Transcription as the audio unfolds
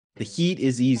the heat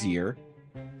is easier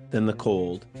than the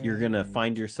cold. You're going to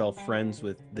find yourself friends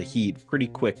with the heat pretty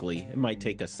quickly. It might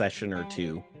take a session or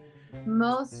two.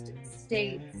 Most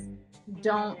states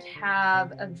don't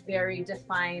have a very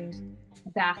defined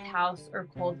bathhouse or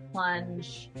cold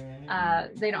plunge.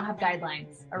 They don't have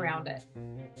guidelines around it.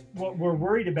 What we're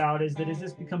worried about is that as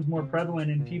this becomes more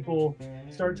prevalent and people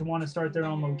start to want to start their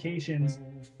own locations,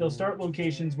 they'll start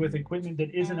locations with equipment that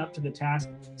isn't up to the task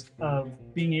of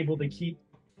being able to keep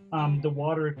the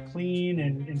water clean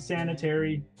and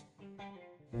sanitary.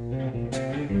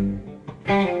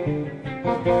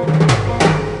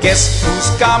 Guess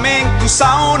who's coming to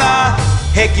sauna?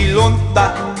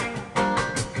 Hekilunta.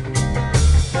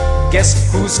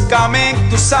 Guess who's coming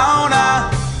to sauna?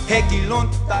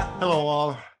 Hekilunta. Hello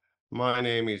all, my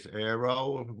name is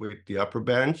Aero with the upper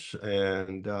bench,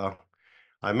 and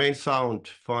I may sound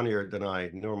funnier than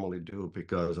I normally do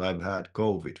because I've had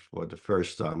COVID for the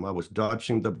first time. I was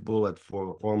dodging the bullet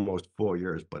for almost 4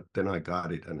 years, but then I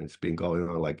got it, and it's been going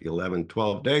on like 11,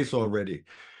 12 days already,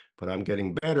 but I'm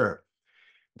getting better.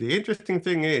 The interesting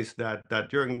thing is that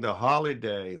during the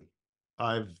holiday,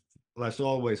 I've, as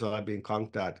always, I've been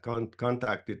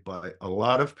contacted by a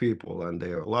lot of people, and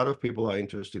there are a lot of people are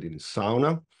interested in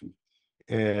sauna.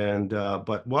 And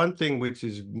but one thing which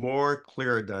is more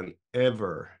clear than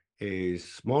ever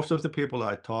is most of the people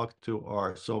I talk to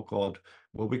are so-called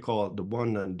what we call the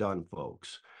one and done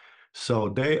folks. So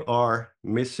they are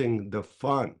missing the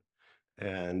fun.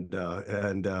 And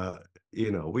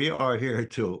you know, we are here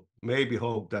to maybe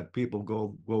hope that people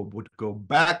would go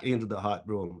back into the hot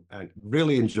room and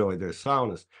really enjoy their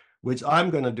saunas, which I'm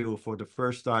gonna do for the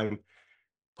first time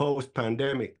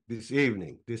post-pandemic this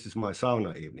evening. This is my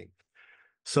sauna evening.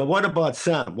 So what about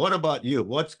Sam? What about you?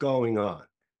 What's going on?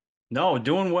 No,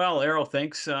 doing well, Errol.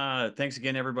 Thanks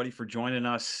again, everybody, for joining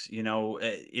us.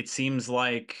 It seems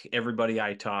like everybody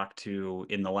I talked to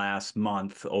in the last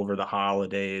month over the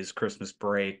holidays, Christmas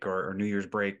break or New Year's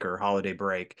break or holiday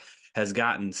break has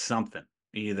gotten something,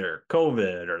 either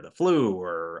COVID or the flu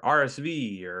or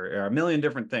RSV or a million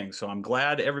different things. So I'm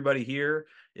glad everybody here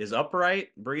is upright,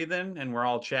 breathing, and we're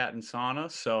all chatting sauna.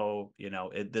 So,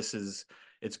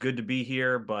 it's good to be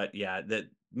here, but yeah, that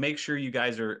make sure you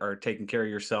guys are taking care of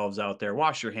yourselves out there.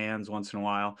 Wash your hands once in a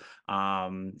while,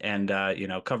 and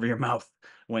cover your mouth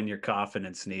when you're coughing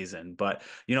and sneezing. But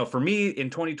for me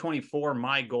in 2024,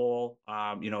 my goal,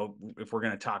 if we're going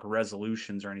to talk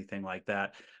resolutions or anything like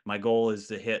that, my goal is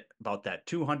to hit about that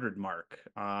 200 mark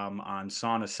on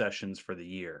sauna sessions for the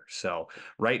year. So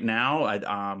right now,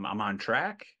 I'm on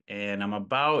track, and I'm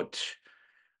about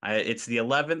it's the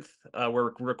 11th.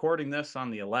 We're recording this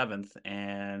on the 11th,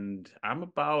 and I'm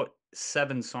about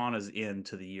 7 saunas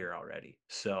into the year already.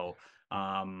 So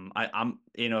I'm,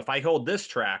 if I hold this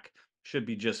track, should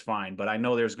be just fine. But I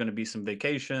know there's going to be some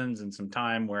vacations and some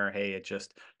time where, hey, it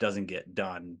just doesn't get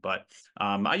done. But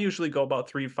I usually go about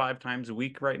 3 to 5 times a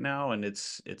week right now, and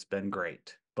it's been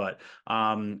great. But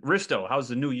Risto, how's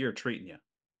the new year treating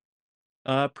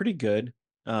you? Pretty good.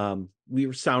 We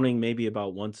were sounding maybe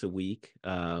about once a week.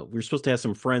 We were supposed to have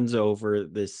some friends over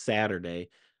this Saturday,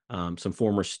 some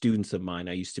former students of mine.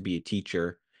 I used to be a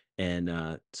teacher,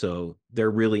 and so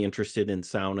they're really interested in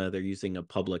sauna. They're using a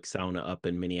public sauna up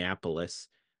in Minneapolis.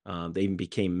 They even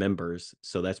became members,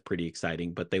 so that's pretty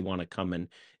exciting. But they want to come and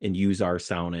use our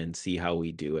sauna and see how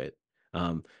we do it.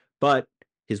 But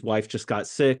his wife just got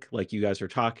sick, like you guys are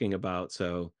talking about,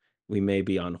 so we may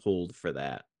be on hold for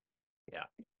that. Yeah.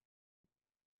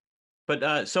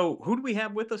 But so who do we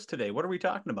have with us today? What are we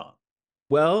talking about?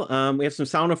 Well, we have some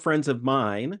sauna friends of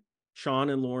mine, Sean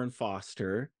and Lauren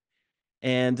Foster.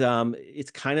 And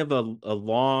it's kind of a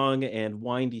long and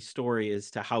windy story as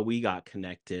to how we got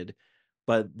connected.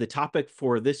 But the topic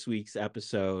for this week's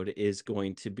episode is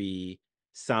going to be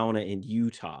sauna in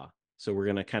Utah. So we're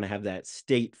going to kind of have that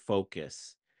state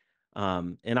focus.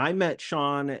 And I met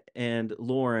Sean and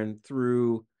Lauren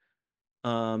through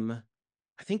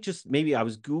I think just maybe I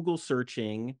was Google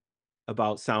searching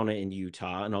about sauna in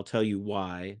Utah, and I'll tell you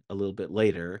why a little bit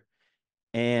later.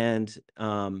 And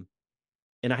and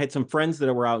I had some friends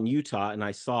that were out in Utah, and I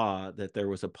saw that there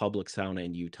was a public sauna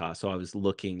in Utah, so I was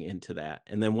looking into that.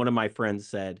 And then one of my friends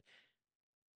said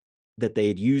that they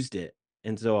had used it,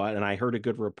 and and I heard a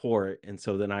good report, and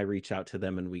so then I reached out to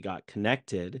them, and we got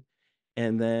connected.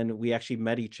 And then we actually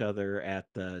met each other at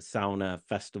the sauna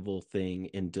festival thing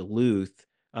in Duluth.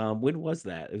 When was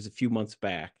that? It was a few months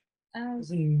back. It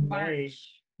was in May.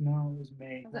 March. No, it was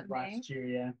May Was of it May? last year.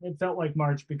 Yeah, it felt like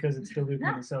March because it's Duluth,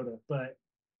 Minnesota, but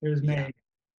it was Yeah. May.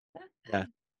 Yeah.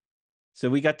 So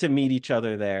we got to meet each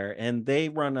other there, and they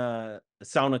run a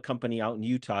sauna company out in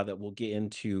Utah that we'll get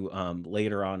into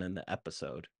later on in the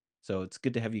episode. So it's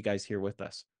good to have you guys here with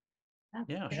us.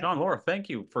 Yeah, Sean, Laura, thank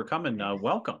you for coming.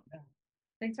 Welcome.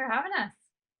 Thanks for having us.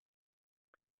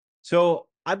 So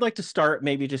I'd like to start,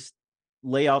 maybe just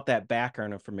lay out that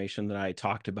background information that I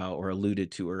talked about or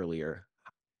alluded to earlier,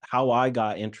 how I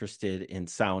got interested in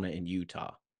sauna in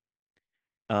Utah.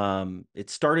 It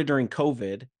started during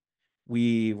COVID.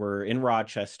 We were in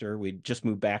Rochester. We'd just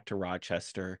moved back to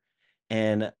Rochester,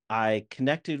 and I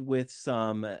connected with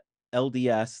some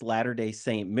LDS Latter-day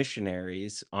Saint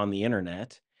missionaries on the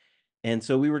internet. And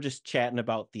so we were just chatting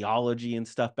about theology and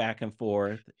stuff back and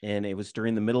forth. And it was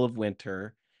during the middle of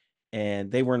winter,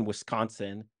 and they were in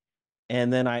Wisconsin.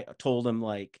 And then I told them,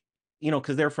 like,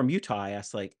 because they're from Utah, I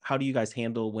asked, like, how do you guys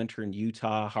handle winter in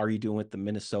Utah? How are you doing with the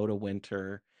Minnesota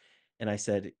winter? And I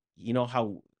said,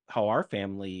 how our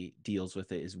family deals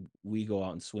with it is we go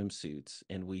out in swimsuits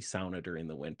and we sauna during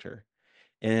the winter.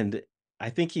 And I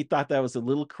think he thought that was a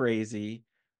little crazy.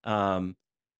 Um,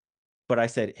 but I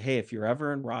said, hey, if you're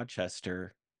ever in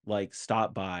Rochester, like,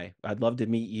 stop by. I'd love to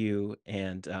meet you,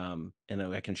 and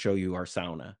I can show you our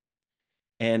sauna.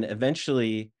 And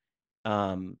eventually,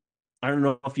 um, I don't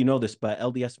know if you know this, but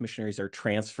LDS missionaries are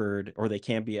transferred, or they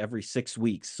can be, every 6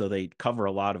 weeks. So they cover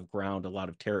a lot of ground, a lot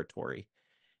of territory.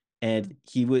 And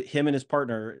him and his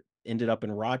partner ended up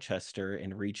in Rochester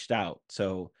and reached out.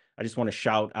 So I just want to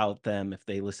shout out them, if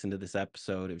they listen to this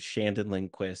episode, of Shandon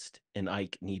Lindquist and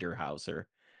Ike Niederhauser.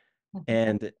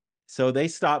 And so they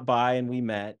stopped by and we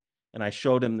met, and I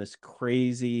showed him this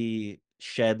crazy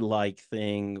shed-like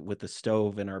thing with the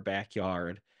stove in our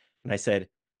backyard. And I said,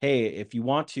 hey, if you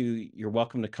want to, you're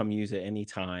welcome to come use it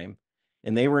anytime.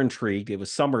 And they were intrigued. It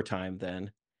was summertime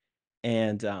then.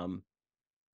 And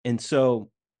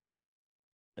so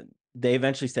they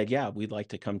eventually said, yeah, we'd like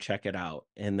to come check it out.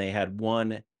 And they had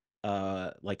one,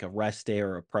 like a rest day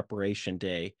or a preparation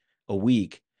day a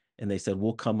week. And they said,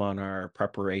 we'll come on our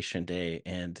preparation day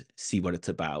and see what it's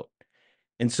about.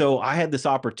 And so I had this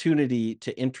opportunity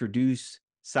to introduce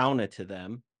sauna to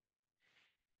them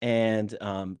and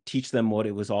teach them what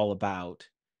it was all about.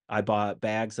 I bought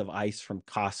bags of ice from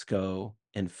Costco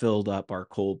and filled up our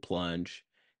cold plunge.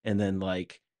 And then,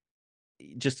 like,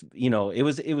 just, it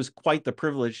was quite the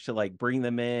privilege to, like, bring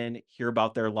them in, hear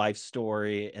about their life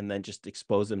story, and then just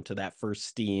expose them to that first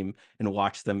steam and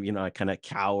watch them, kind of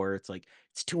cower. It's like,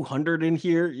 it's 200 in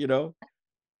here.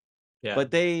 Yeah.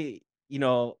 But they,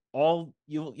 all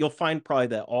you'll find probably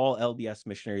that all LDS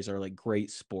missionaries are, like, great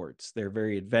sports. They're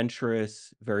very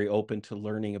adventurous, very open to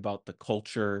learning about the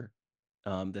culture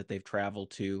that they've traveled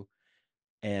to,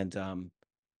 and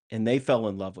they fell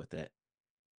in love with it.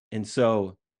 And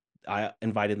so I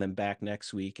invited them back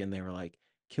next week, and they were like,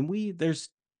 there's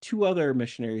two other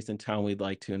missionaries in town we'd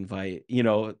like to invite,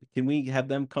 can we have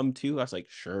them come too? I was like,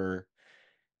 sure.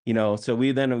 So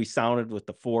we sounded with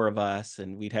the four of us,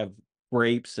 and we'd have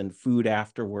grapes and food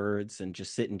afterwards and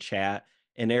just sit and chat.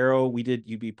 And Arrow,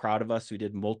 you'd be proud of us. We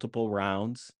did multiple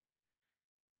rounds.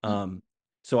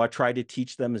 So I tried to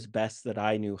teach them as best that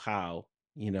I knew how.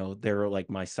 They were like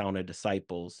my sauna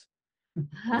disciples. And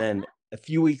then a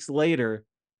few weeks later,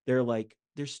 they're like,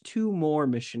 there's two more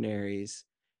missionaries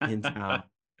in town.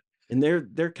 And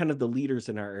they're kind of the leaders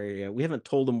in our area. We haven't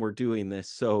told them we're doing this,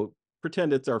 so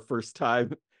pretend it's our first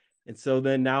time. And so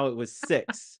then now it was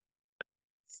 6.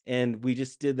 And we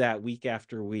just did that week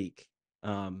after week.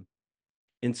 And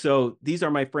so these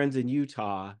are my friends in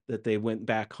Utah that they went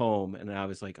back home, and I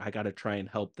was like, I got to try and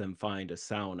help them find a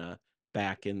sauna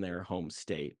back in their home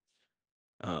state.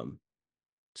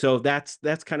 So that's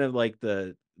kind of like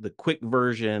the quick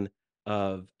version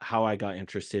of how I got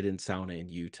interested in sauna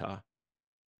in Utah.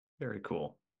 Very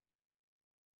cool.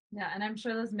 Yeah, and I'm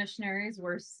sure those missionaries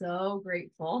were so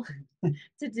grateful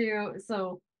to do.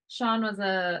 So Sean was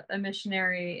a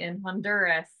missionary in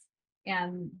Honduras,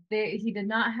 and he did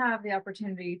not have the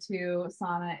opportunity to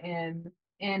sauna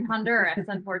in Honduras,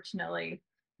 unfortunately.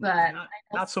 But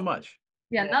not so much.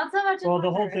 Yeah, not so much. Well,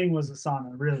 the whole thing was a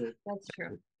sauna, really. That's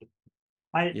true.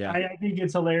 I think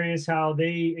it's hilarious how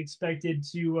they expected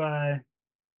to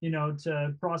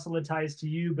to proselytize to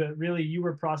you, but really you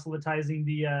were proselytizing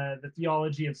the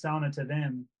theology of sauna to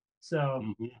them.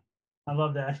 So I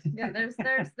love that. Yeah,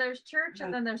 there's church,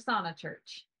 and then there's sauna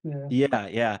church.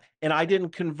 Yeah. And I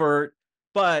didn't convert,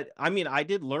 but I mean, I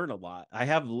did learn a lot. I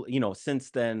have, since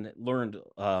then learned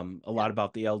a lot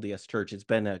about the LDS church. It's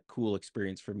been a cool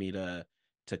experience for me to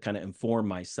kind of inform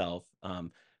myself.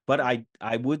 But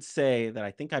I would say that I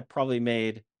think I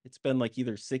probably it's been like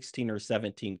either 16 or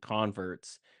 17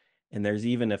 converts. And there's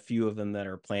even a few of them that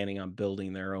are planning on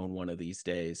building their own one of these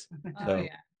days.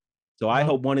 So I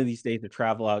hope one of these days to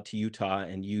travel out to Utah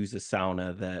and use a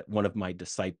sauna that one of my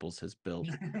disciples has built.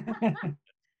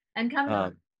 And come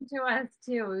Um, to us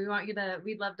too.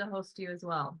 We'd love to host you as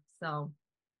well. So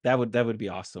that would be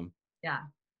awesome. yeah.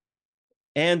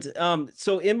 And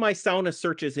so in my sauna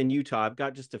searches in Utah, I've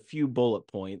got just a few bullet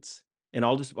points, and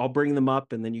I'll bring them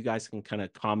up, and then you guys can kind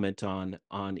of comment on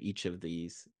each of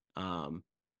these. There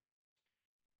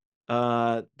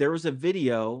was a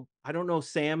video. I don't know,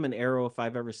 Sam and Arrow, if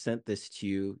I've ever sent this to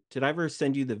you. Did I ever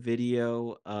send you the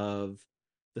video of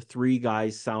the three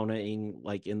guys saunaing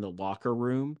like in the locker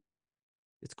room?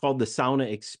 It's called the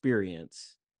Sauna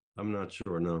Experience. I'm not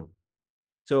sure, no.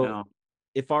 So No.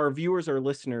 if our viewers or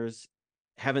listeners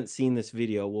haven't seen this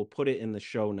video, we'll put it in the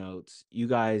show notes. You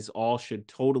guys all should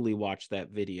totally watch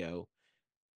that video.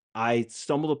 I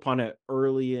stumbled upon it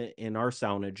early in our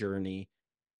sauna journey,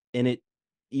 and it,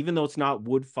 even though it's not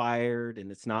wood fired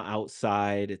and it's not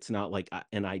outside, it's not like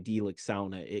an idyllic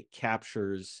sauna, it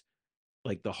captures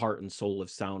like the heart and soul of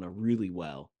sauna really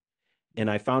well. And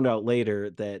I found out later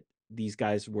that these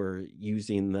guys were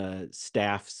using the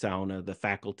staff sauna, the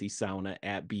faculty sauna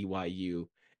at BYU,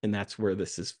 and that's where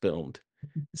this is filmed.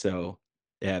 So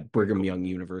at Brigham Young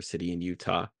University in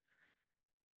Utah.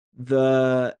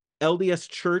 The LDS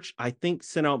Church, I think,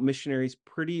 sent out missionaries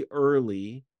pretty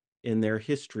early in their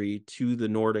history to the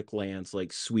Nordic lands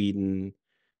like Sweden.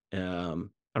 I don't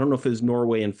know if it was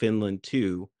Norway and Finland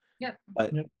too, Yep.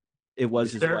 but Yep. it was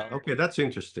Is as there? well. Okay, that's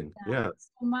interesting. Yeah.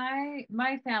 So my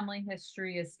family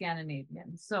history is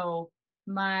Scandinavian. So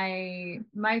my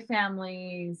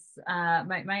family's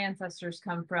my ancestors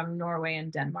come from Norway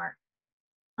and Denmark.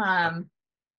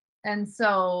 And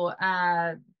so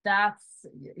that's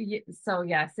so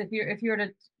yes, if you were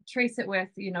to trace it with,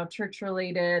 you know, church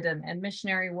related and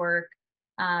missionary work,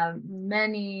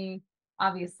 many,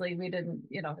 obviously we didn't,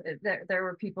 you know, there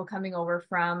were people coming over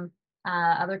from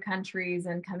other countries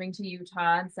and coming to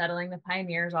Utah and settling, the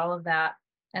pioneers, all of that.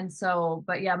 And so,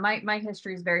 but yeah, my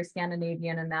history is very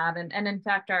Scandinavian in that. And in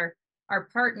fact, our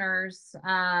partners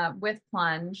with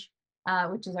Plunge,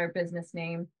 which is our business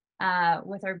name,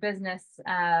 with our business,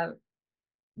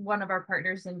 one of our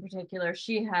partners in particular,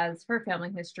 she has, her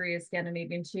family history is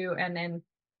Scandinavian too. And in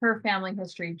her family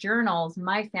history journals,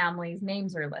 my family's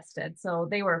names are listed. So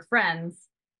they were friends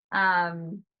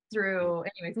through,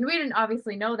 anyways. And we didn't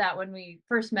obviously know that when we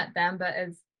first met them, but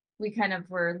as we kind of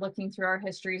were looking through our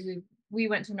histories, we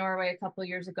went to Norway a couple of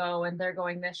years ago, and they're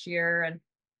going this year,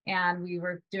 and we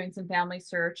were doing some family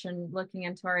search and looking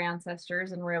into our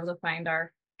ancestors, and we're able to find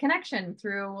our connection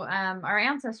through our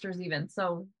ancestors even.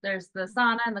 So there's the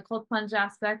sauna and the cold plunge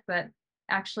aspect, but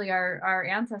actually our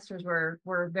ancestors were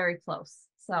very close.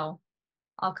 So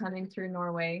all coming through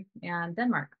Norway and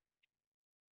Denmark.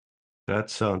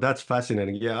 That's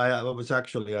fascinating. Yeah, I was at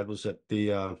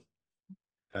the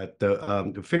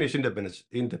Finnish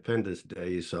Independence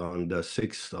Days on the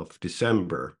 6th of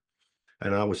December,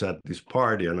 and I was at this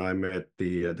party, and I met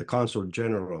the Consul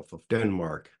General of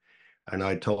Denmark, and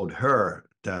I told her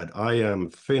that I am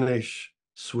Finnish,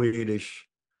 Swedish,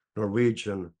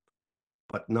 Norwegian,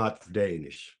 but not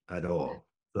Danish at all.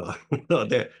 So,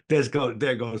 there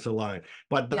goes the line.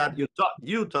 But that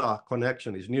Utah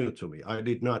connection is new to me. I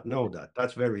did not know that.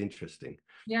 That's very interesting.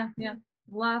 Yeah.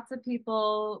 Lots of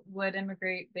people would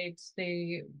immigrate.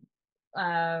 They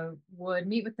would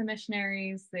meet with the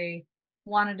missionaries. They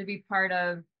wanted to be part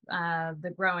of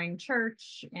the growing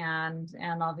church and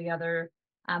all the other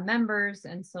members,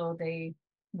 and so they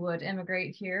would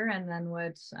immigrate here, and then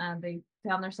they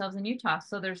found themselves in Utah.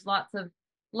 So there's lots of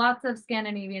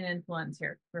Scandinavian influence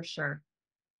here for sure.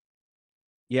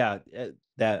 Yeah,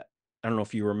 that, I don't know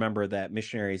if you remember that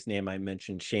missionary's name I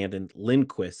mentioned, Shandon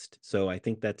Lindquist. So I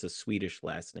think that's a Swedish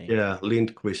last name. Yeah,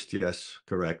 Lindquist. Yes,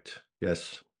 correct.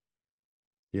 Yes.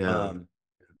 Yeah.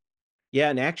 Yeah,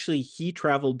 and actually he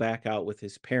traveled back out with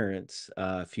his parents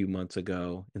a few months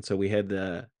ago, and so we had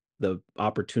the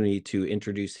opportunity to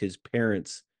introduce his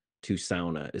parents to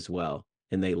sauna as well,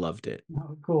 and they loved it.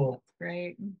 Oh, cool. That's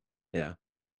great. Yeah.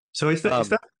 So is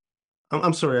that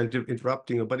I'm sorry, I'm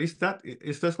interrupting you, but is that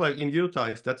like in Utah?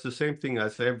 Is that the same thing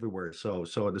as everywhere? So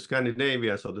the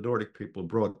Scandinavians or the Nordic people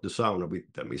brought the sauna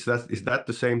with them. Is that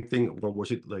the same thing, or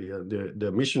was it like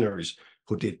the missionaries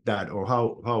who did that, or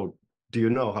how do you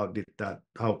know how did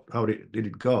did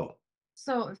it go?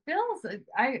 So it feels,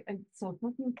 so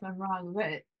correct me if I'm wrong,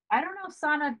 but I don't know if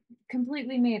sauna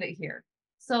completely made it here.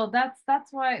 So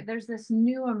that's why there's this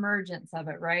new emergence of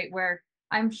it, right? Where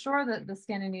I'm sure that the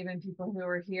Scandinavian people who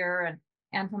are here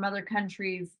and from other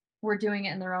countries were doing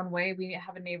it in their own way. We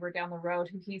have a neighbor down the road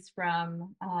who he's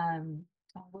from,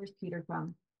 where's Peter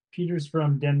from? Peter's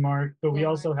from Denmark, but we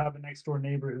Denmark. also have a next door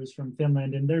neighbor who's from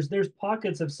Finland. And there's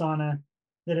pockets of sauna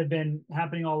that have been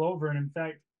happening all over. And in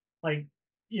fact, like,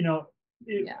 you know,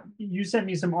 You sent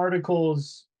me some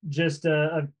articles just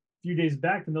a few days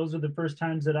back, and those are the first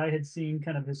times that I had seen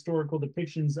kind of historical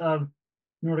depictions of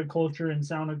Nordic culture and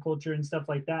sauna culture and stuff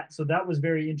like that. So that was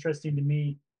very interesting to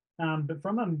me. But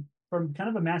from kind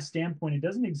of a mass standpoint, it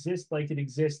doesn't exist like it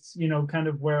exists, you know, kind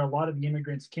of where a lot of the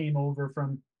immigrants came over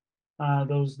from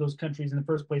those countries in the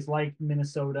first place, like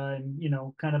Minnesota and, you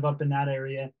know, kind of up in that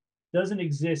area. Doesn't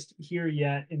exist here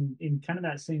yet in kind of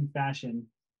that same fashion.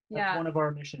 That's one of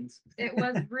our missions. It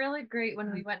was really great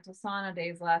when we went to sauna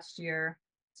days last year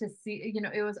to see, you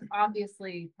know, it was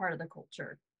obviously part of the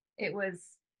culture. It was,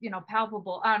 you know,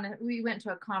 palpable. We went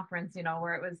to a conference, you know,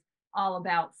 where it was all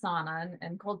about sauna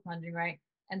and cold plunging, right?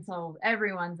 And so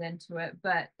everyone's into it,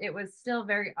 but it was still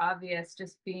very obvious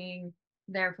just being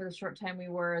there for the short time we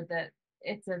were that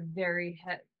it's a very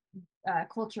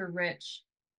culture rich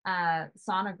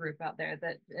sauna group out there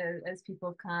that as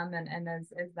people come and as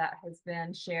that has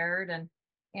been shared and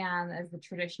as the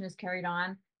tradition is carried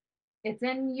on. It's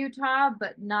in Utah,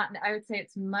 but not, I would say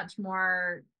it's much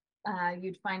more,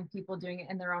 you'd find people doing it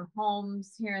in their own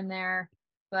homes here and there,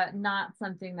 but not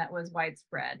something that was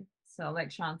widespread. So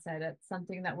like Sean said, it's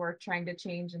something that we're trying to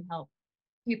change and help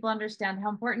people understand how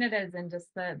important it is and just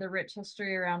the rich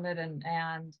history around it and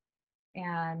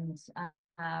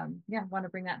yeah, want to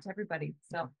bring that to everybody.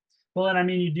 So well, and I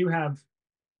mean, you do have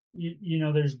you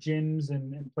know, there's gyms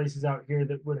and places out here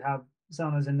that would have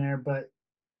saunas in there, but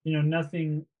you know,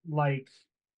 nothing like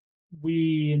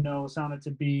we know sauna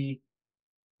to be,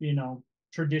 you know,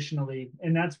 traditionally,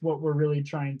 and that's what we're really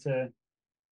trying to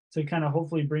kind of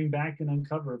hopefully bring back and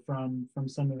uncover from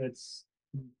some of its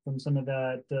from some of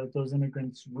those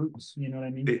immigrants' roots. You know what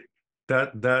I mean?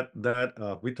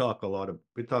 We talk a lot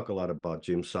about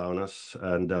gym saunas,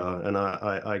 and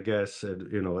I guess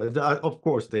you know, of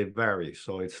course they vary.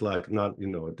 So it's like not, you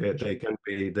know,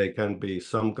 they can be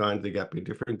some kind, they can be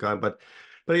different kind, but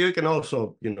you can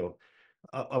also, you know,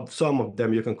 of some of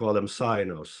them you can call them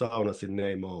saunas in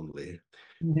name only.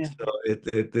 Yeah. So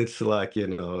it's like, you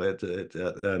know,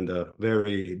 and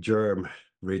very germ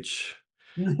rich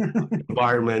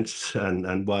environments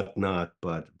and whatnot,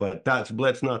 but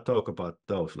let's not talk about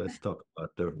those. Let's talk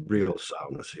about the real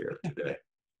saunas here today.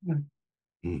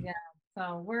 Yeah,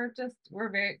 so we're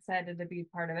very excited to be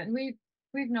part of it, and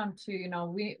we've known too, you know,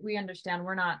 we understand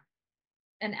we're not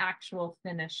an actual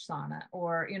Finnish sauna,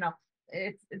 or you know,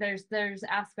 it's there's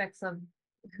aspects of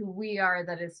who we are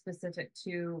that is specific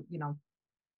to, you know,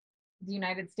 the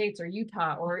United States or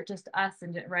Utah or just us,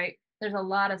 and right, there's a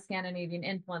lot of Scandinavian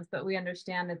influence, but we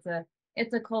understand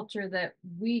it's a culture that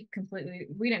we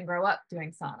didn't grow up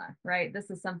doing sauna, right? This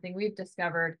is something we've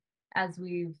discovered as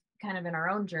we've kind of in our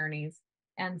own journeys,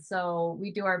 and so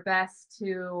we do our best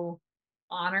to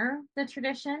honor the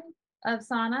tradition of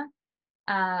sauna.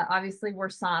 Obviously we're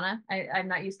sauna. I'm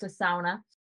not used to sauna.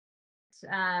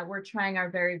 We're trying our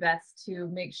very best to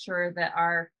make sure that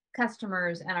our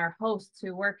customers and our hosts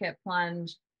who work at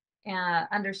Plunge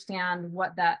understand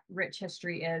what that rich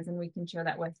history is, and we can share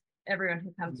that with everyone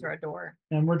who comes through our door.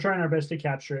 And we're trying our best to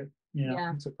capture it. You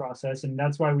know, it's a process, and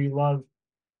that's why we love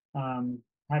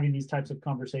having these types of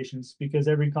conversations, because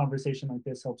every conversation like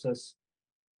this helps us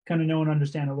kind of know and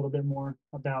understand a little bit more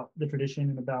about the tradition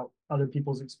and about other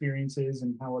people's experiences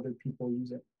and how other people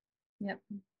use it. Yep.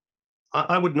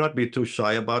 I would not be too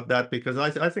shy about that, because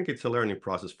I think it's a learning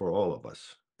process for all of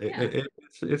us.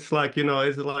 It's like, you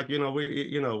know, we,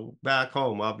 you know, back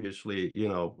home, obviously, you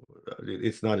know,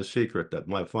 it's not a secret that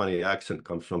my funny accent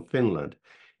comes from Finland.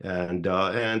 And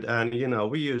you know,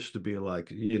 we used to be like,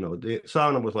 you know, the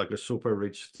sauna was like a super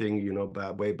rich thing, you know,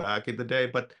 way back in the day,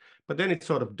 but then it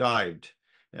sort of died.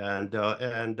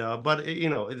 But you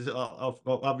know, it's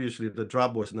obviously the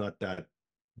drop was not that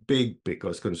big,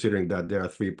 because considering that there are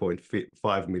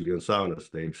 3.5 million saunas,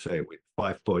 they say, with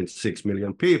 5.6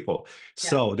 million people.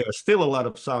 So there's still a lot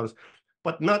of saunas,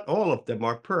 but not all of them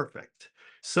are perfect.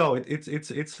 So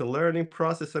it's a learning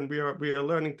process, and we are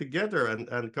learning together,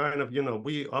 and kind of, you know,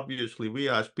 we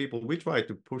as people, we try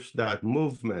to push that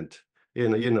movement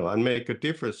in, you know, and make a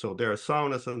difference. So there are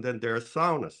saunas, and then there are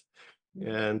saunas.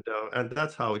 And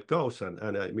that's how it goes, and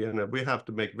I mean, we have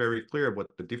to make very clear what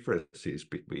the difference is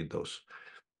between those.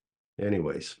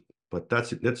 Anyways, but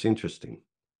that's interesting.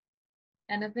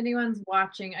 And if anyone's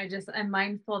watching, I'm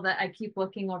mindful that I keep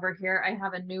looking over here. I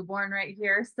have a newborn right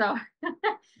here, so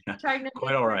trying to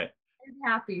quite all right.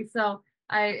 Happy. So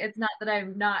it's not that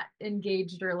I'm not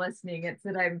engaged or listening. It's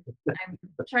that I'm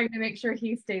trying to make sure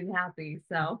he stays happy.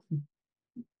 So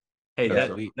hey,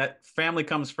 that family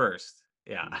comes first.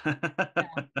 Yeah.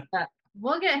 But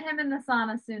we'll get him in the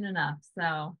sauna soon enough.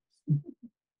 So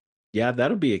yeah,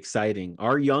 that'll be exciting.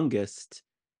 Our youngest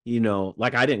you know,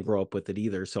 like I didn't grow up with it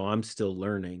either, so I'm still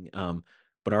learning.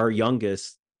 But our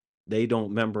youngest, they don't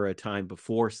remember a time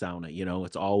before sauna, you know,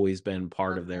 it's always been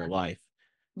part Love of their that. life.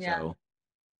 Yeah, So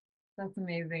that's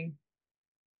amazing.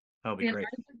 That'll be See, and great.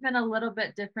 ours has been a little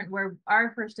bit different where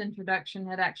our first introduction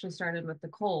had actually started with the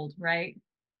cold, right?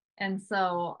 And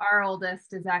so our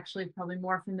oldest is actually probably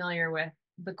more familiar with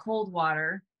the cold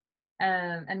water.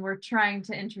 And we're trying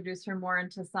to introduce her more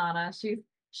into sauna.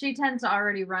 She tends to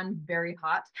already run very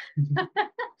hot.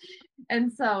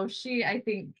 And so she, I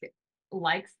think,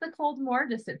 likes the cold more,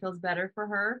 just it feels better for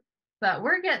her. But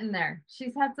we're getting there.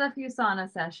 She's had a few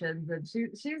sauna sessions and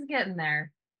she's getting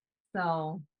there.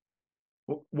 So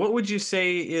What would you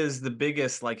say is the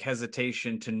biggest like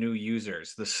hesitation to new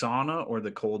users, the sauna or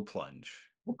the cold plunge?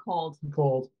 the cold.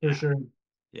 Cold for Yeah. sure.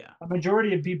 Yeah. A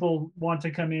majority of people want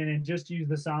to come in and just use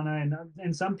the sauna,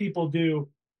 and some people do.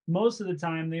 Most of the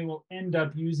time, they will end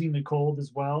up using the cold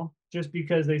as well, just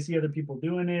because they see other people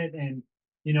doing it. And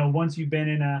once you've been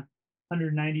in a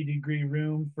 190-degree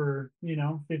room for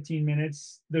 15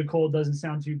 minutes, the cold doesn't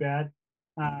sound too bad.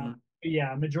 Mhm. But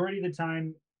yeah, majority of the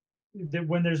time,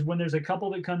 when there's a couple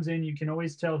that comes in, you can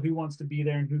always tell who wants to be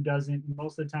there and who doesn't. And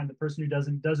most of the time, the person who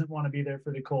doesn't want to be there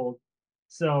for the cold.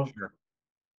 So Sure.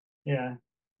 yeah.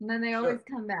 And then they Sure. always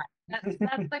come back. That's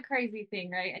the crazy thing,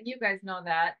 right? And you guys know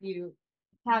that. You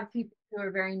have people who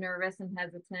are very nervous and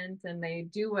hesitant, and they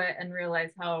do it and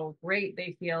realize how great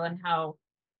they feel and how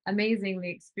amazing the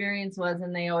experience was,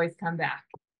 and they always come back.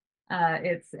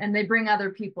 And they bring other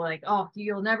people like, oh,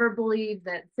 you'll never believe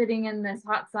that sitting in this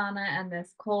hot sauna and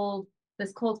this cold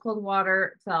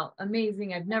water felt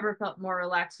amazing. I've never felt more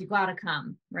relaxed. You gotta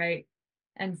come, right?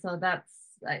 And so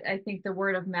I think the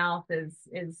word of mouth is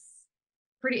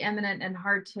pretty eminent and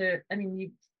hard to, I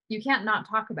mean, you can't not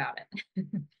talk about it.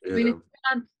 I mean,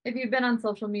 if you've been on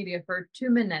social media for 2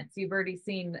 minutes, you've already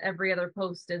seen every other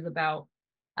post is about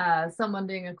someone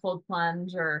doing a cold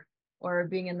plunge or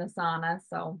being in the sauna.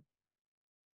 So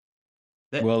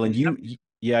well, and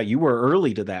you were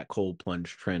early to that cold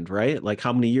plunge trend, right? Like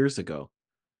how many years ago?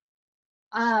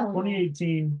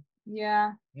 2018.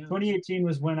 Yeah. 2018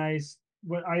 was when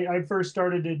I first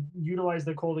started to utilize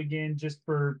the cold again, just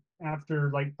for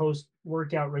after like post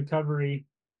workout recovery.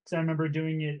 Because I remember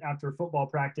doing it after football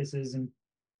practices,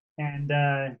 and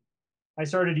I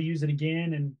started to use it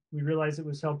again, and we realized it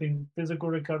was helping physical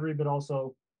recovery, but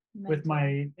also with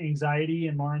my anxiety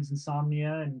and Lauren's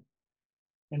insomnia, and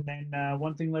then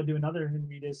one thing led to another, and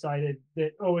we decided that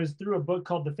it was through a book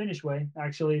called The Finnish Way,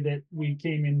 actually, that we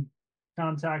came in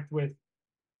contact with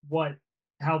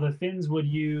how the Finns would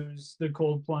use the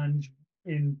cold plunge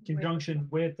in conjunction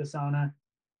with the sauna,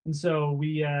 and so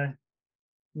we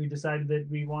decided that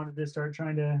we wanted to start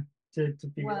trying to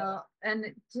figure that out.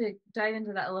 And to dive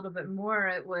into that a little bit more,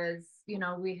 it was,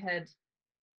 we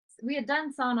had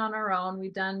done sauna on our own.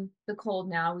 We'd done the cold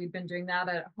now. We'd been doing that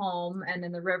at home and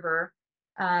in the river,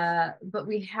 but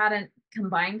we hadn't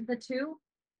combined the two.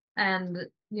 And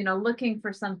looking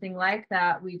for something like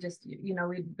that, we just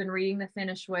we'd been reading the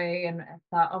Finnish Way and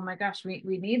thought, oh my gosh, we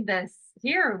need this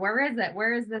here. Where is it?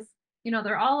 Where is this?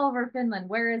 They're all over Finland.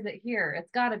 Where is it here?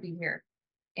 It's got to be here.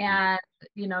 And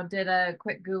did a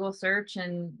quick Google search,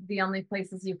 and the only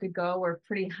places you could go were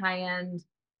pretty high-end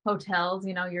hotels.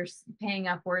 You're paying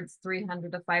upwards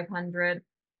 300 to 500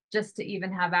 just to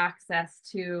even have access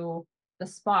to the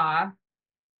spa,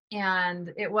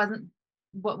 and it wasn't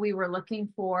what we were looking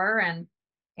for.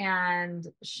 And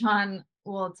Sean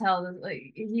will tell,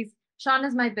 like, Sean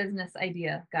is my business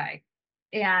idea guy,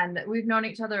 and we've known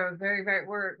each other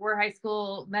we're high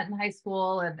school, met in high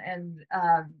school, and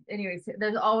anyways,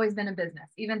 there's always been a business.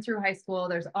 Even through high school,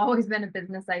 there's always been a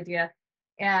business idea,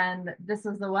 and this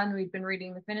was the one. We'd been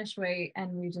reading the Finnish Way,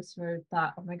 and we just sort of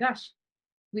thought, oh my gosh,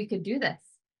 we could do this.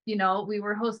 We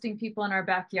were hosting people in our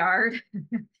backyard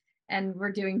and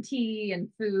we're doing tea and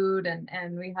food,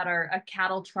 and we had a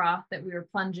cattle trough that we were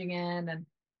plunging in,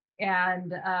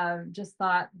 and just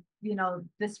thought,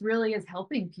 this really is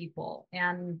helping people,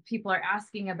 and people are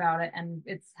asking about it, and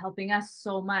it's helping us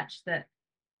so much that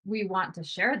we want to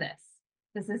share this.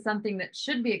 This is something that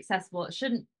should be accessible. It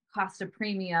shouldn't cost a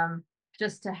premium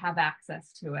just to have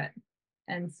access to it.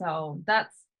 And so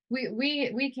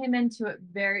we came into it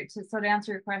to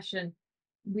answer your question,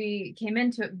 we came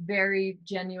into it very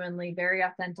genuinely, very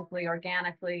authentically,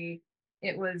 organically.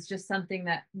 It was just something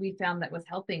that we found that was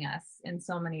helping us in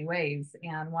so many ways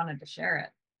and wanted to share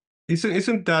it.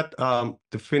 Isn't that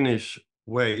The Finnish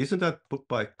Way? Isn't that book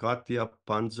by Katja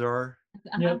Panzer?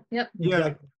 Yep. Yeah,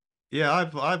 Exactly. yeah.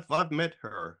 I've met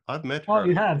her. I've met Oh, her.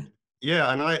 you have?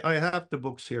 Yeah, and I have the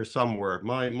books here somewhere.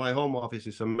 My home office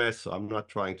is a mess, so I'm not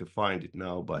trying to find it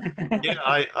now. But yeah,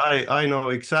 I know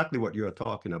exactly what you're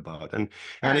talking about, and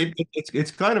Yeah.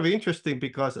 it's kind of interesting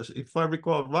because if I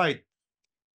recall right,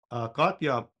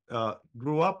 Katja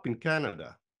grew up in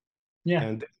Canada, Yeah.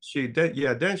 and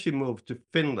then she moved to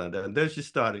Finland, and then she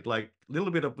started like a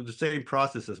little bit of the same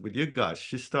process as with you guys.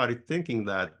 She started thinking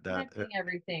that Connecting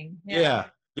everything. Yeah. yeah,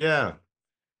 yeah.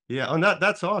 Yeah, and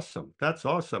that's awesome. That's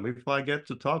awesome. If I get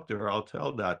to talk to her, I'll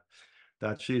tell that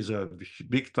she's a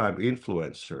big time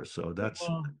influencer. So that's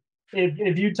Well,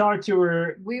 if you talk to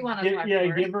her, We want to talk to yeah,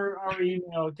 her. give her our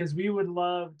email because we would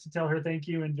love to tell her thank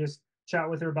you and just chat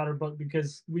with her about her book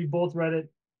because we both read it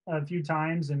a few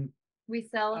times and We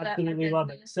sell it at my absolutely love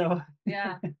it. business. So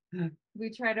Yeah. We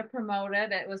try to promote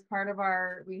it. It was part of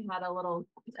our, we had a little,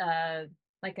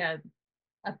 like a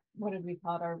what did we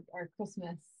call it? Our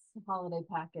Christmas holiday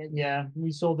package. yeah,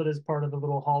 we sold it as part of the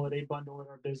little holiday bundle in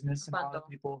our business, and a lot of Bundle.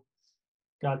 people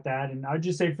got that. And I'd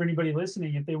just say for anybody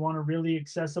listening, if they want a really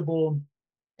accessible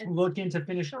It's look into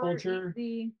Finnish short, culture,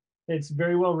 easy. it's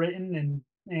very well written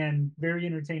and very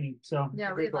entertaining. So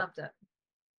Yeah, great we book. loved it.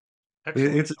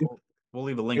 Excellent. it's We'll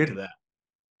leave a link to it, that.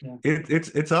 Yeah.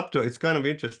 it's up to it's kind of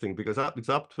interesting because it's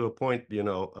up to a point,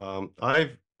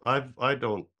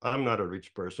 I'm not a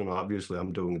rich person. Obviously,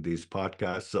 I'm doing these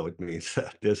podcasts, so it means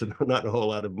that there's not a whole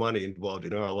lot of money involved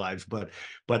in our lives. But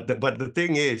the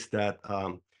thing is that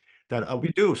we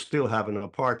do still have an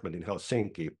apartment in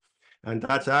Helsinki, and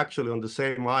that's actually on the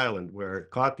same island where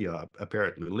Katja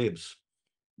apparently lives.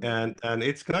 And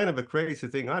it's kind of a crazy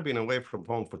thing. I've been away from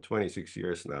home for 26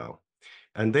 years now.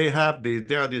 And there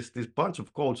are this bunch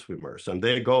of cold swimmers, and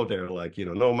they go there like,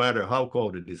 no matter how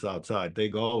cold it is outside, they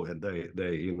go and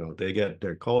they get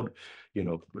their cold,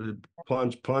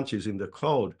 plunges in the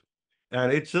cold.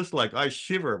 And it's just like I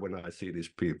shiver when I see these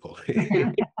people.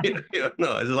 Yeah.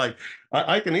 It's like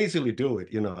I can easily do it,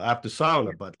 after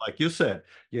sauna, but like you said,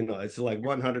 it's like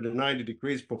 190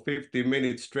 degrees for 15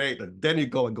 minutes straight, and then you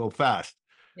go fast,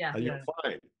 Yeah. and Yeah. you're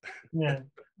fine. Yeah.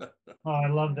 Oh, I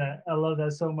love that. I love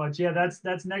that so much. Yeah,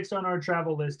 that's next on our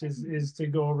travel list is to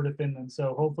go over to Finland.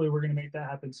 So hopefully we're gonna make that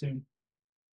happen soon.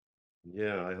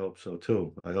 Yeah, I hope so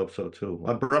too. I hope so too.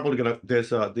 I'm probably gonna. There's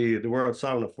the World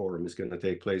Sauna Forum is gonna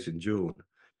take place in June,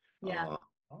 Yeah. uh,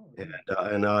 Oh,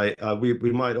 and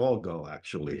we might all go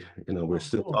actually. We're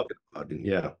still cool. talking about it.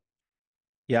 Yeah.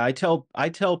 Yeah, I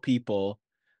tell people,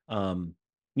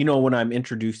 when I'm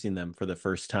introducing them for the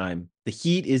first time, the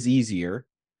heat is easier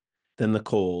than the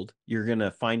cold. You're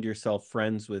gonna find yourself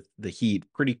friends with the heat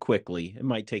pretty quickly. It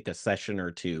might take a session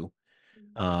or two.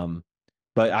 Um,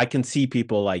 but I can see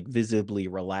people like visibly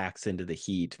relax into the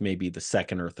heat, maybe the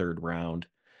second or third round.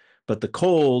 But the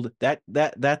cold,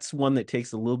 that's one that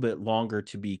takes a little bit longer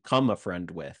to become a friend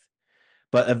with.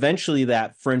 But eventually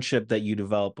that friendship that you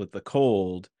develop with the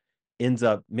cold ends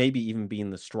up maybe even being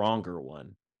the stronger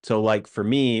one. So like for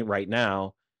me right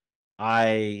now,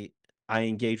 I I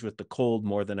engage with the cold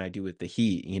more than I do with the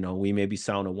heat. We maybe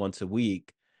sauna once a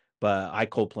week, but I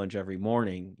cold plunge every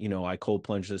morning. I cold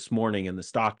plunge this morning in the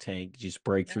stock tank, just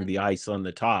break through the ice on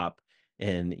the top,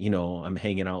 and I'm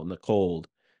hanging out in the cold.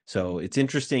 So it's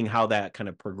interesting how that kind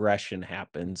of progression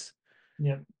happens.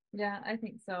 Yeah. Yeah, I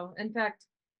think so. In fact,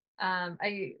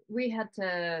 we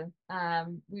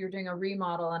were doing a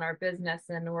remodel in our business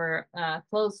and we're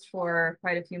closed for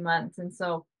quite a few months. And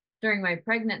so during my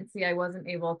pregnancy, I wasn't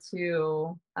able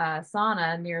to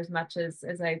sauna near as much as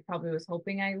I probably was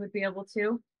hoping I would be able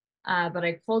to. But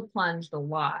I cold plunged a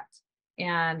lot.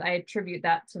 And I attribute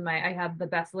that to I had the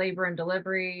best labor and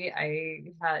delivery.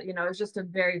 I had, it was just a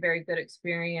very, very good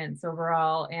experience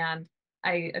overall. And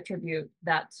I attribute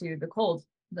that to the cold,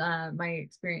 my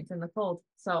experience in the cold.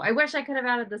 So I wish I could have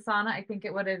added the sauna. I think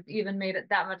it would have even made it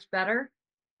that much better.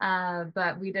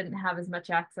 But we didn't have as much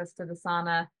access to the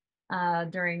sauna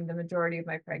during the majority of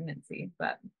my pregnancy.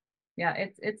 But yeah,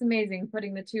 it's amazing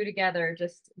putting the two together.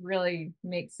 Just really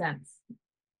makes sense.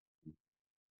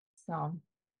 So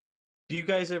Do you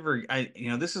guys ever,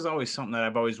 this is always something that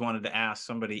I've always wanted to ask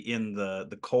somebody in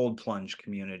the cold plunge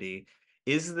community.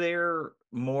 Is there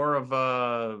more of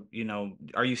are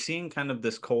you seeing kind of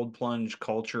this cold plunge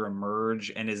culture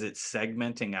emerge, and is it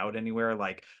segmenting out anywhere,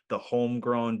 like the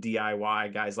homegrown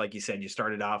DIY guys? Like you said, you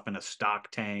started off in a stock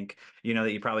tank,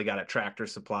 that you probably got at Tractor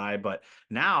Supply, but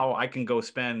now I can go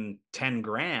spend 10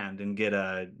 grand and get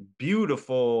a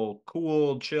beautiful,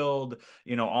 cool, chilled,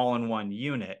 all in one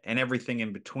unit and everything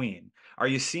in between. Are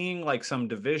you seeing like some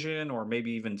division or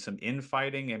maybe even some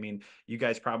infighting? I mean, you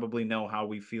guys probably know how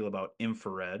we feel about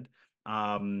infrared.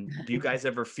 Do you guys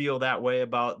ever feel that way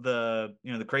about the,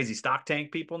 the crazy stock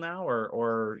tank people now,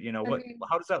 or I mean,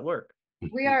 how does that work?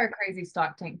 we are a crazy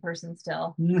stock tank person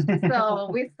still. So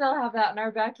we still have that in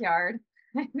our backyard.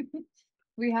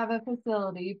 We have a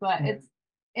facility, but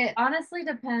it honestly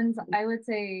depends. I would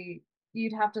say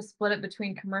you'd have to split it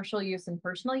between commercial use and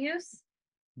personal use.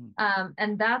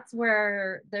 And that's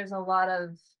where there's a lot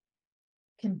of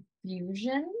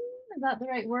confusion. Is that the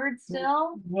right word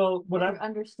still? Well, what Or I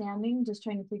understanding, just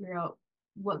trying to figure out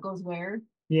what goes where.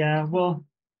 Yeah, well,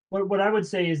 what I would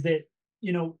say is that,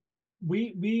 you know,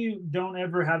 we don't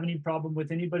ever have any problem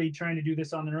with anybody trying to do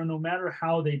this on their own, no matter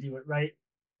how they do it, right?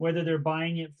 Whether they're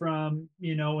buying it from,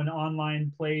 an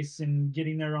online place and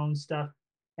getting their own stuff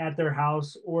at their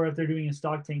house, or if they're doing a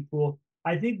stock tank pool.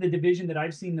 I think the division that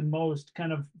I've seen the most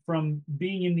kind of from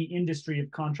being in the industry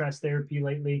of contrast therapy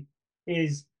lately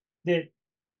is that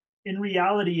in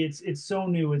reality it's so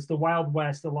new, it's the Wild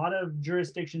West. A lot of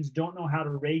jurisdictions don't know how to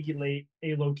regulate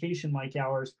a location like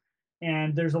ours,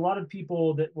 and there's a lot of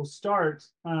people that will start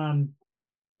and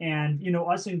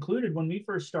us included when we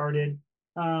first started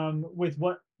with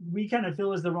what we kind of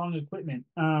feel is the wrong equipment.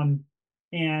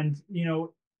 And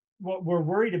what we're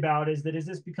worried about is that as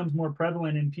this becomes more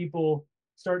prevalent and people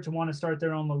start to want to start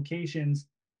their own locations,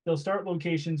 they'll start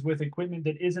locations with equipment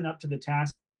that isn't up to the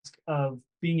task of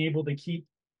being able to keep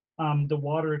the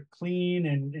water clean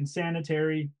and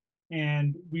sanitary.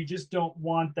 And we just don't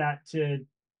want that to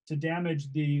damage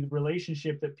the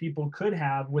relationship that people could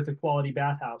have with a quality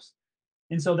bathhouse.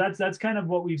 And so that's kind of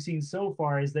what we've seen so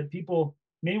far, is that people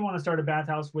may want to start a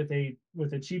bathhouse with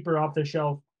a cheaper off the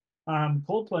shelf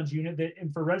cold plunge unit that,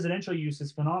 and for residential use,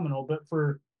 is phenomenal, but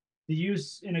for the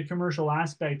use in a commercial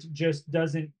aspect just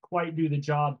doesn't quite do the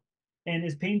job. And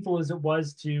as painful as it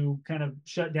was to kind of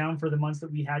shut down for the months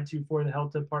that we had to for the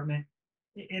health department,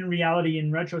 in reality,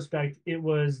 in retrospect, it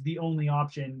was the only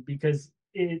option, because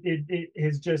it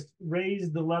has just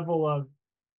raised the level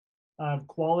of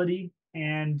quality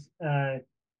and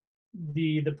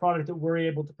the product that we're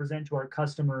able to present to our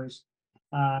customers,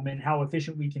 and how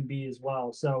efficient we can be as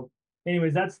well. So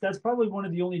anyways, that's probably one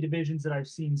of the only divisions that I've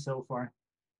seen so far.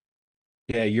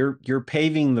 Yeah, you're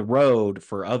paving the road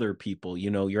for other people.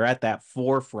 You're at that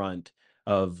forefront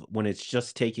of when it's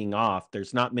just taking off.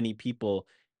 There's not many people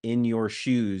in your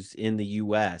shoes in the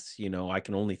US. I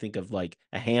can only think of like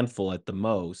a handful at the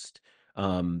most,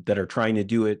 that are trying to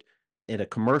do it at a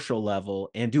commercial level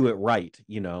and do it right.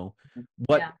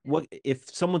 What Yeah. what if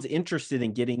someone's interested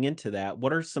in getting into that,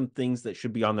 what are some things that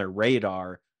should be on their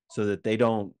radar so that they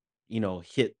don't,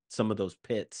 hit some of those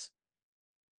pits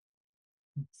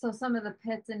So some of the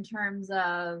pits in terms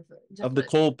of just of the what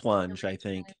cold plunge, I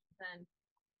think. and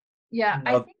yeah,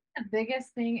 I Of think the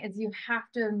biggest thing is you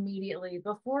have to immediately,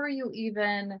 before you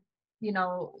even,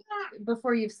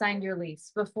 before you've signed your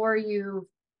lease, before you've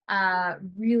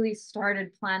really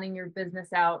started planning your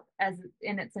business out as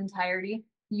in its entirety,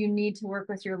 you need to work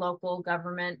with your local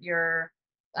government, your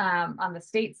on the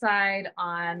state side,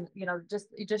 on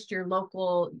just your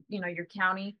local, your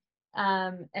county,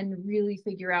 and really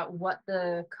figure out what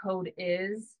the code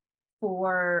is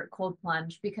for cold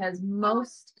plunge, because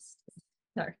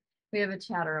sorry, we have a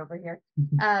chatter over here.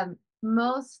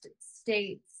 Most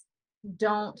states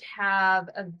don't have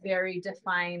a very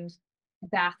defined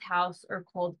bathhouse or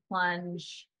cold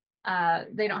plunge.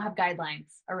 They don't have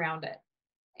guidelines around it.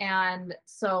 And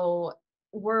so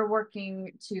we're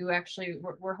working to actually,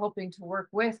 we're hoping to work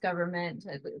with government,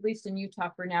 at least in Utah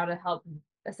for now, to help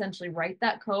essentially write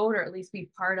that code, or at least be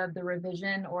part of the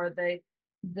revision or the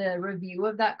review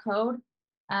of that code.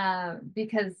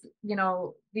 Because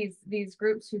these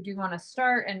groups who do want to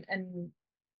start, and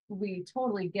we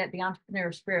totally get the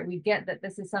entrepreneur spirit. We get that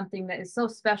this is something that is so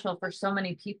special for so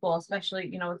many people,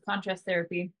 especially with contrast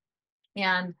therapy.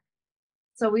 And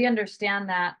so we understand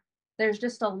that there's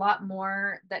just a lot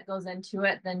more that goes into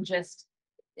it than just,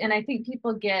 and I think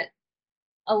people get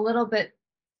a little bit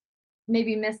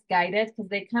maybe misguided because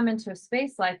they come into a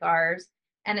space like ours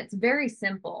and it's very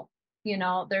simple.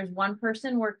 There's one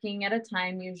person working at a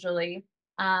time usually.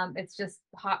 It's just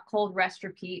hot, cold, rest,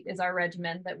 repeat is our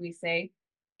regimen that we say.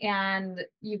 And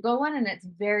you go in and it's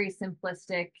very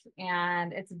simplistic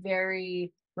and it's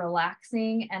very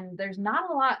relaxing, and there's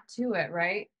not a lot to it,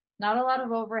 right? Not a lot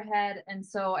of overhead. And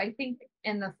so I think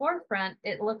in the forefront,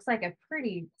 it looks like a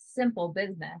pretty simple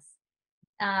business.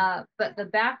 But the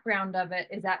background of it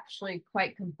is actually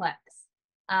quite complex,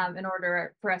 in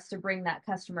order for us to bring that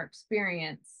customer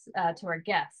experience to our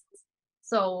guests.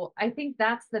 So I think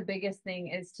that's the biggest thing,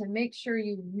 is to make sure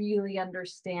you really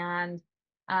understand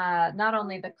not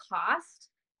only the cost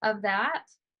of that,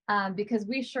 because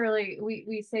we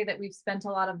say that we've spent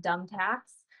a lot of dumb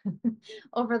tax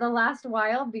over the last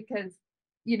while because,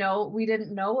 you know, we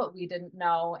didn't know what we didn't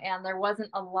know, and there wasn't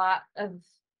a lot of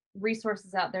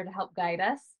resources out there to help guide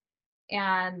us.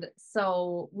 And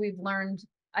so we've learned,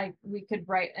 we could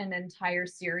write an entire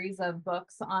series of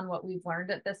books on what we've learned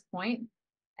at this point.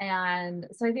 And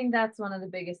so I think that's one of the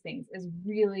biggest things, is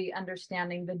really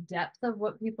understanding the depth of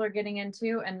what people are getting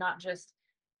into, and not just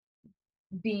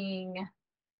being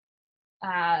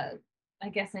I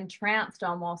guess entranced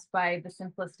almost by the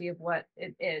simplicity of what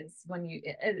it is when you,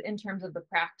 in terms of the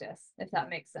practice, if that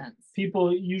makes sense.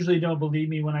 People usually don't believe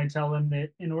me when I tell them that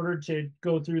in order to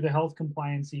go through the health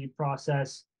compliancy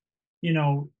process, you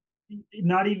know,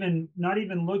 not even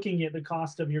looking at the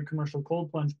cost of your commercial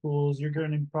cold plunge pools, you're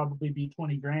going to probably be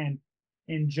 20 grand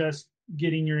in just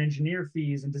getting your engineer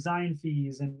fees and design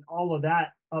fees and all of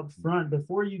that up front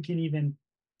before you can even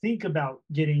think about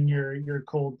getting your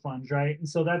cold plunge, right? And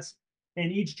so that's, and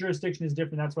each jurisdiction is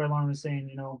different. That's why Lauren was saying,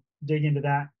 you know, dig into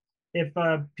that. If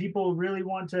people really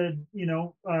want to, you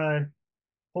know,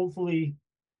 hopefully,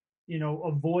 you know,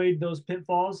 avoid those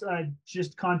pitfalls,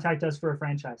 just contact us for a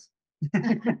franchise.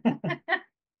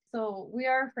 So we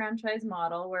are a franchise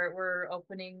model where we're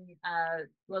opening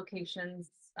locations,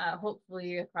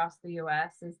 hopefully across the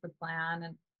US is the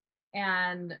plan.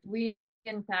 And we,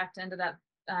 in fact, ended up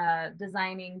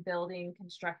designing, building,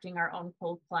 constructing our own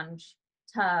cold plunge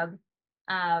tub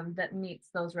that meets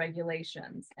those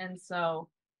regulations. And so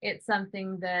it's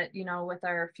something that, you know, with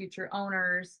our future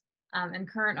owners and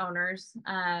current owners,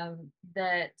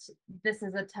 that this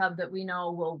is a tub that we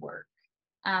know will work.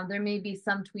 There may be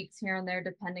some tweaks here and there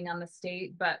depending on the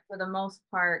state, but for the most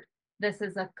part, this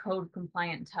is a code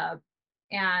compliant tub.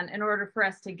 And in order for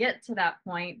us to get to that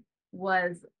point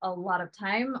was a lot of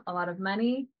time, a lot of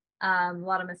money, a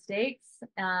lot of mistakes.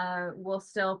 We'll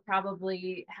still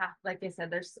probably have, like I said,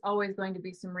 there's always going to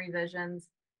be some revisions,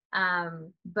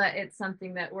 but it's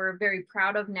something that we're very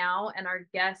proud of now. And our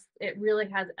guests, it really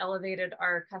has elevated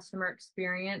our customer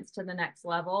experience to the next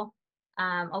level.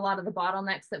 A lot of the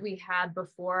bottlenecks that we had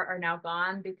before are now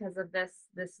gone because of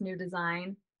this new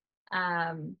design.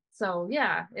 So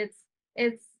yeah, it's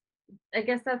I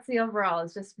guess that's the overall,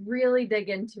 is just really dig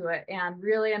into it and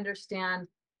really understand.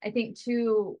 I think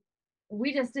too,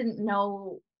 we just didn't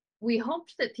know, we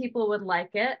hoped that people would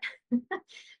like it,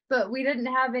 but we didn't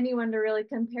have anyone to really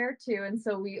compare to. And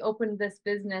so we opened this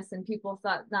business and people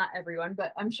thought, not everyone,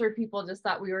 but I'm sure people just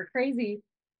thought we were crazy.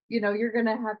 You know, you're going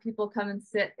to have people come and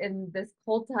sit in this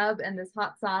cold tub and this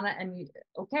hot sauna and you,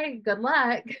 okay, good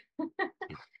luck.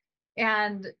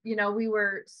 And, you know, we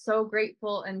were so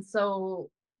grateful and so,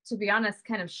 to be honest,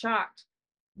 kind of shocked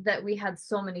that we had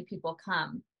so many people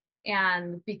come.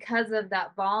 And because of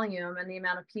that volume and the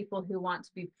amount of people who want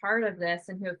to be part of this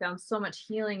and who have found so much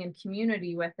healing and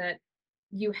community with it,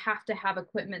 you have to have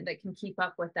equipment that can keep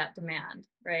up with that demand,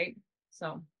 right?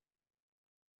 So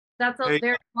that's a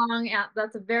very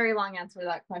long answer to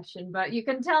that question, but you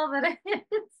can tell that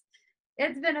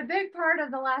it's been a big part of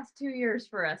the last 2 years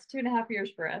for us, 2.5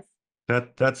 years for us.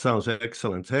 That sounds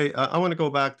excellent. Hey, I want to go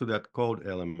back to that code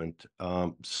element.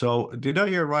 So did I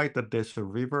hear right that there's a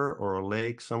river or a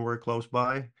lake somewhere close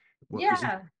by?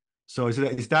 Yeah. So is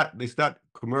that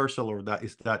commercial, or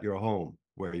is that your home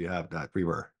where you have that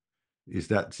river?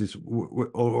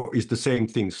 Or is the same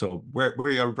thing? So where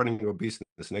you are running your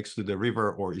business, next to the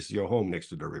river, or is your home next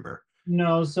to the river?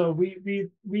 No, so we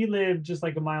live just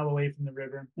like a mile away from the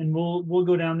river, and we'll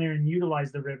go down there and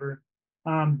utilize the river.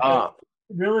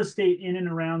 Real estate in and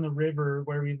around the river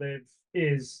where we live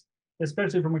is,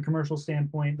 especially from a commercial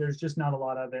standpoint, there's just not a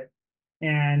lot of it.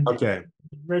 And okay,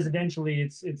 residentially,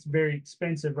 it's very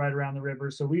expensive right around the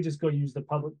river, so we just go use the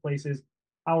public places.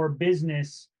 Our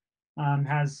business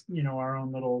has, you know, our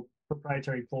own little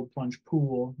proprietary cold plunge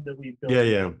pool that we've built.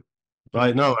 yeah.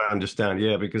 I know, I understand.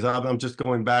 Yeah, because I'm just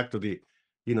going back to the,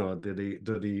 you know,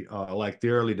 the like the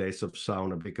early days of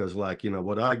sauna, because like, you know,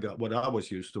 what I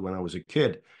was used to when I was a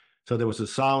kid. So there was a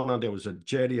sauna, there was a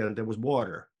jetty, and there was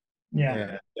water.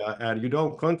 Yeah. And you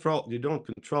don't control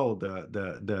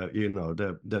the you know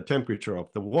the temperature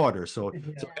of the water. So,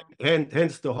 Yeah.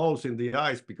 hence the holes in the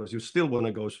ice, because you still want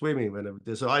to go swimming. When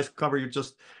there's an ice cover, you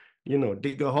just, you know,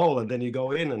 dig a hole and then you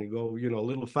go in and you go, you know, a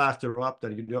little faster up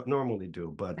than you normally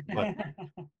do. But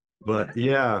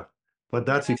yeah, but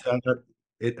that's exactly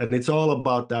it, and it's all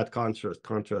about that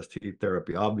contrast heat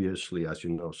therapy, obviously, as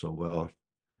you know so well.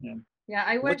 Yeah,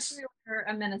 I wish we were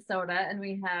a Minnesota and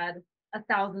we had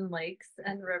 1,000 lakes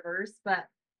and rivers, but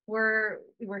we're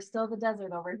still the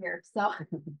desert over here. So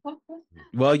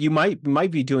Well, you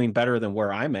might be doing better than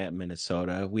where I'm at in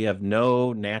Minnesota. We have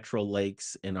no natural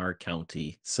lakes in our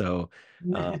county. So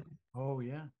Oh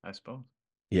yeah, I suppose.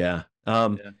 yeah.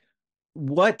 Yeah.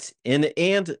 What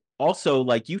and also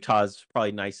like Utah's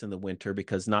probably nice in the winter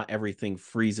because not everything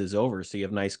freezes over, so you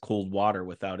have nice cold water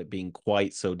without it being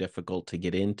quite so difficult to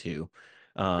get into.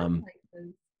 some Um,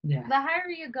 places, Yeah. the higher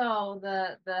you go,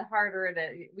 the harder it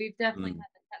is. We've definitely mm.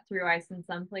 had to cut through ice in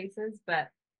some places, but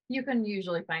you can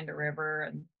usually find a river,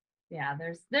 and yeah,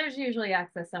 there's usually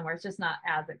access somewhere. It's just not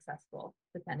as accessible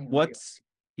depending on where you What's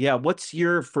yeah, what's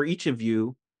your for each of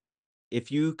you,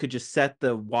 if you could just set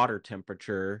the water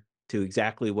temperature to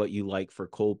exactly what you like for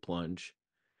cold plunge?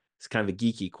 It's kind of a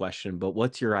geeky question, but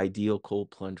what's your ideal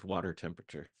cold plunge water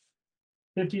temperature?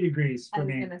 50 degrees are. I for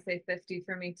was me. gonna say 50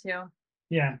 for me too.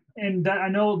 Yeah, and I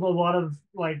know a lot of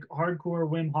like hardcore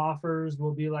Wim Hofers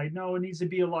will be like, no, it needs to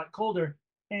be a lot colder.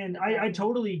 And I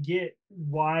totally get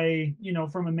why, you know,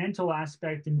 from a mental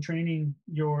aspect and training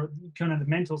your kind of the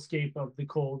mental scape of the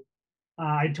cold.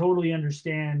 I totally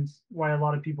understand why a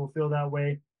lot of people feel that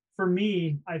way. For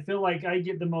me, I feel like I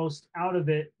get the most out of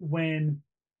it when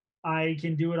I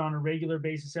can do it on a regular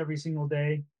basis every single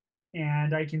day,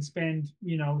 and I can spend,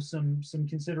 you know, some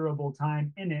considerable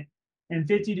time in it. And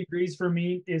 50 degrees for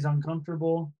me is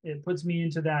uncomfortable. It puts me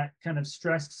into that kind of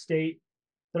stressed state,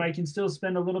 but I can still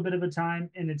spend a little bit of a time,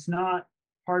 and it's not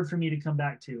hard for me to come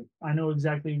back to. I know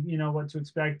exactly, you know, what to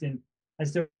expect, and I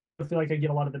still feel like I get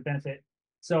a lot of the benefit.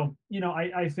 So, you know,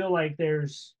 I feel like there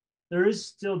is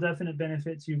still definite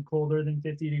benefit to colder than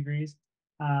 50 degrees.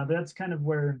 But that's kind of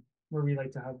where we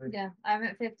like to hover. Yeah, I'm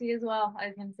at 50 as well.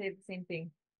 I can say the same thing.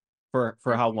 For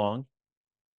how long?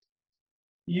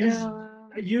 Usually,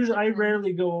 I Depends.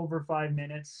 rarely go over 5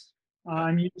 minutes.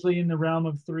 I'm usually in the realm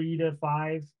of 3 to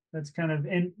 5. That's kind of,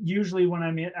 and usually when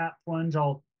I'm at plunge,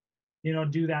 I'll, you know,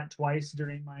 do that twice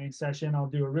during my session. I'll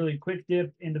do a really quick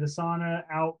dip into the sauna,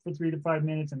 out for 3 to 5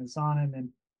 minutes in the sauna, and then,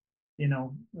 you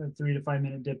know, a 3 to 5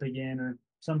 minute dip again, or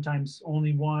sometimes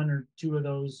only one or two of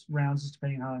those rounds, just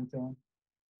depending on how I'm feeling.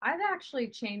 I've actually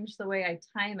changed the way I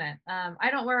time it.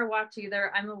 I don't wear a watch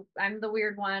either. I'm the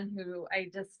weird one who I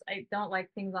don't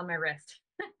like things on my wrist.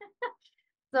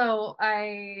 So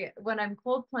when I'm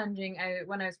cold plunging,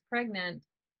 when I was pregnant,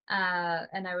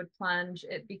 and I would plunge,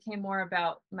 it became more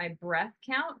about my breath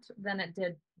count than it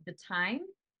did the time.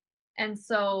 And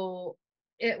so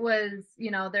it was, you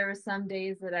know, there were some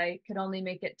days that I could only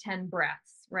make it 10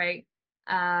 breaths, right?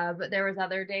 But there was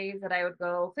other days that I would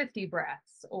go 50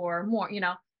 breaths or more, you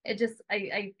know. It just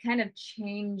I kind of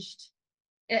changed,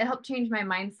 it helped change my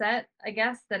mindset, I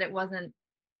guess, that it wasn't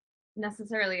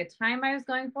necessarily a time I was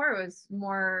going for. It was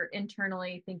more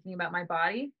internally thinking about my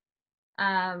body.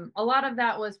 A lot of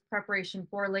that was preparation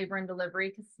for labor and delivery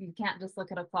because you can't just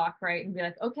look at a clock, right, and be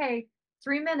like, okay,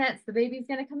 3 minutes, the baby's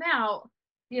going to come out,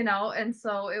 you know. And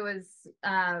so it was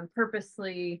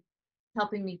purposely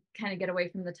helping me kind of get away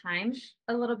from the time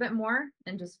a little bit more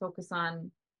and just focus on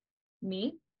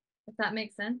me, if that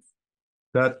makes sense.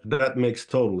 That makes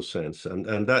total sense,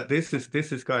 and that this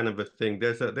is kind of a thing.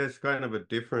 There's kind of a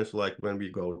difference, like when we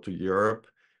go to Europe,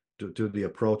 to the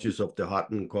approaches of the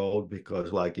hot and cold,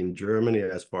 because like in Germany,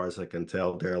 as far as I can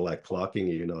tell, they're like clocking.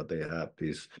 You know, they have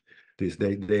these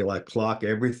they like clock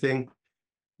everything.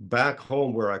 Back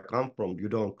home where I come from, you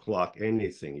don't clock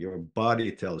anything. Your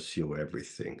body tells you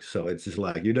everything. So it's just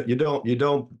like you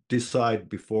don't decide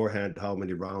beforehand how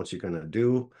many rounds you're gonna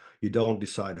do. You don't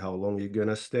decide how long you're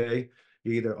gonna stay,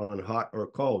 either on hot or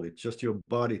cold. It's just your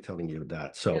body telling you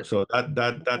that. So Yeah. so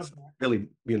that's really,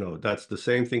 you know, that's the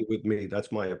same thing with me.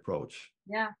 That's my approach.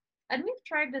 Yeah. And we've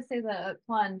tried to say the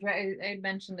plunge, right? I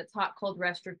mentioned it's hot, cold,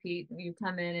 rest, repeat. You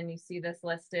come in and you see this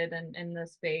listed in the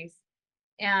space.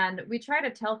 And we try to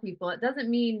tell people it doesn't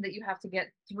mean that you have to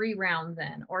get 3 rounds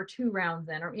in or 2 rounds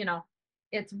in, or, you know,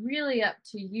 it's really up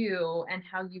to you and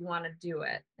how you want to do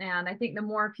it. And I think the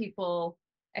more people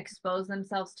expose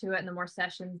themselves to it and the more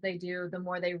sessions they do, the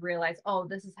more they realize, oh,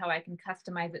 this is how I can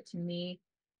customize it to me.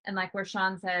 And like where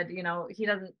Sean said, you know, he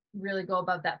doesn't really go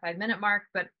above that 5 minute mark,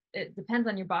 but it depends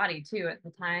on your body too at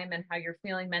the time and how you're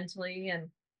feeling mentally. And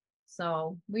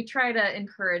so we try to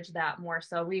encourage that more.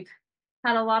 So we've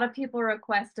had a lot of people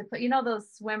request to put, you know, those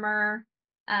swimmer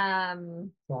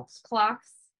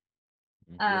clocks.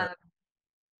 Yeah. Uh,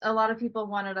 a lot of people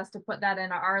wanted us to put that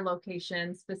in our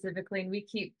location specifically, and we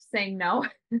keep saying no,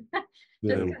 just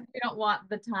Yeah. because we don't want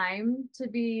the time to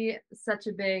be such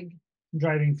a big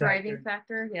Driving driving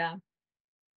factor. Yeah.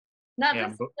 Not Yeah,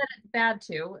 to say that it's bad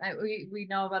too. We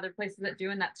know of other places that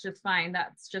do, and that's just fine.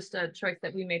 That's just a choice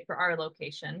that we made for our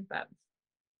location. But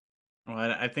Well,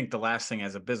 I think the last thing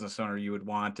as a business owner you would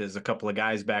want is a couple of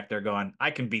guys back there going,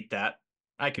 I can beat that.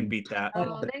 I can beat that.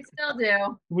 Oh, they still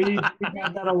do. We've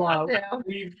had that a lot.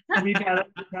 do. We've had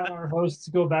our hosts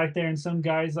go back there, and some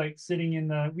guys like sitting in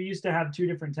the. We used to have two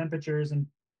different temperatures, and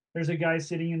there's a guy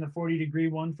sitting in the 40-degree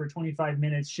one for 25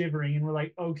 minutes shivering, and we're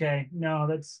like, okay, no,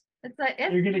 It's like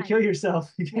you're gonna kill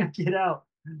yourself. You can't get out.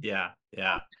 Yeah,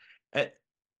 yeah. Uh,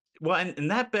 well, and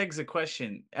that begs the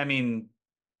question. I mean,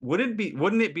 wouldn't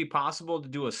it be possible to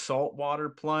do a saltwater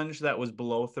plunge that was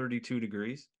below 32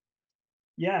 degrees?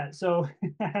 Yeah, so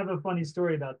I have a funny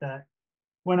story about that.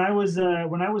 When I was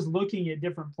looking at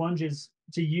different plunges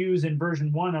to use in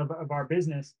version one of our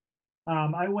business,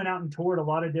 I went out and toured a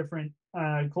lot of different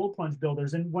cold plunge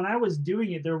builders. And when I was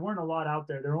doing it, there weren't a lot out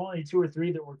there. There were only two or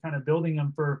three that were kind of building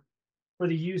them for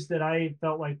the use that I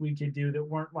felt like we could do that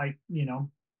weren't like,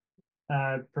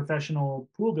 professional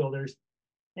pool builders.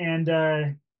 And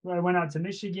I went out to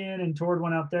Michigan and toured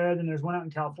one out there. Then there's one out in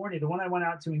California. The one I went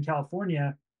out to in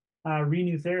California,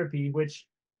 Renew Therapy, which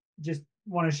just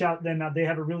want to shout them out. They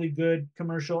have a really good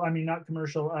commercial, I mean, not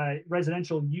commercial,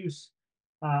 residential use,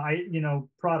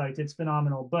 product. It's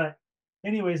phenomenal. But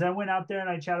anyways, I went out there and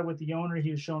I chatted with the owner.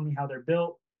 He was showing me how they're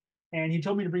built. And he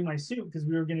told me to bring my suit because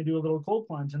we were going to do a little cold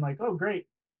plunge. And like, oh, great.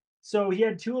 So he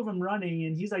had two of them running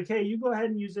and he's like, hey, you go ahead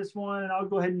and use this one and I'll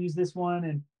go ahead and use this one.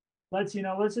 And let's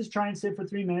just try and sit for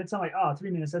 3 minutes. I'm like, oh,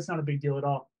 3 minutes, that's not a big deal at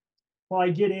all. Well,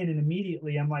 I get in and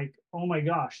immediately I'm like, oh my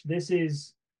gosh, this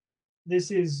is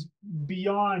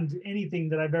beyond anything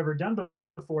that I've ever done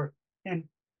before. And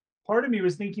part of me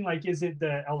was thinking, like, is it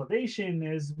the elevation?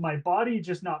 Is my body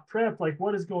just not prepped? Like,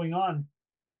 what is going on?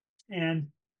 And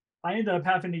I ended up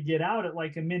having to get out at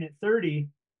like a minute 30.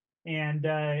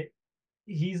 And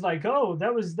he's like, oh,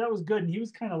 that was good. And he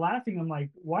was kind of laughing. I'm like,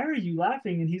 why are you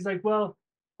laughing? And he's like, well,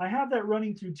 I have that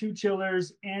running through two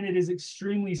chillers and it is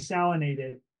extremely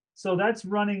salinated. So that's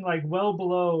running like well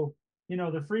below,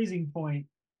 the freezing point.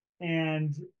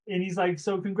 And he's like,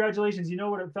 so congratulations. You know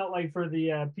what it felt like for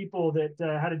the people that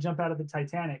had to jump out of the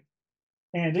Titanic.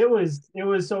 And it was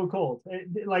so cold.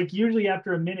 Like usually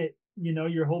after a minute,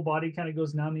 your whole body kind of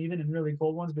goes numb, even in really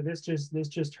cold ones. But this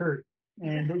just hurt,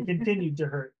 and it continued to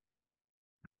hurt.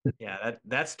 Yeah,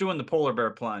 that's doing the polar bear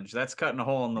plunge. That's cutting a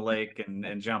hole in the lake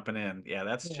and jumping in. Yeah,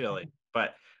 that's chilly,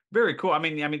 but very cool. I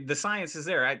mean, the science is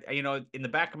there. In the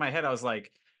back of my head, I was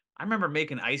like, I remember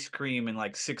making ice cream in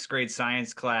like sixth grade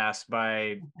science class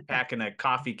by packing a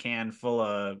coffee can full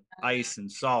of ice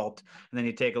and salt, and then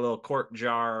you take a little quart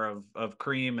jar of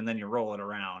cream and then you roll it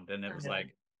around, and it was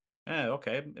like,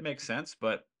 okay, it makes sense.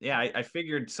 But yeah, I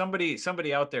figured somebody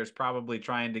out there is probably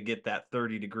trying to get that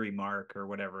 30-degree mark or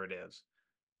whatever it is.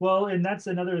 Well, and that's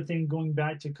another thing going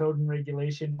back to code and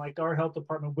regulation. Like our health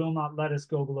department will not let us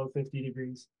go below 50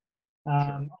 degrees.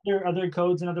 Other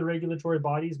codes and other regulatory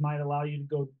bodies might allow you to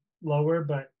go lower,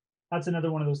 but that's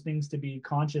another one of those things to be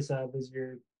conscious of as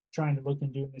you're trying to look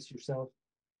and doing this yourself.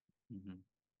 Mm-hmm.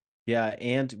 Yeah,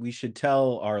 and we should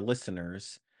tell our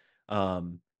listeners that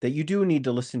you do need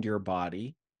to listen to your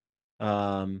body.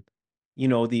 The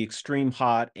extreme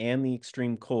hot and the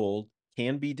extreme cold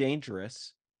can be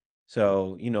dangerous.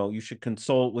 So, you should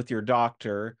consult with your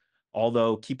doctor,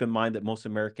 although keep in mind that most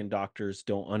American doctors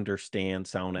don't understand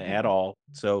sauna at all.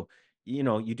 So,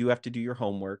 you do have to do your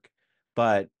homework.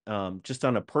 But just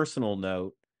on a personal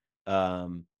note,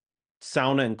 sauna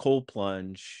and cold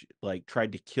plunge like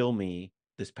tried to kill me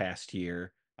this past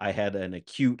year. I had an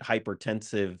acute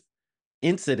hypertensive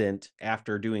incident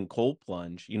after doing cold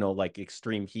plunge, like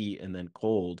extreme heat and then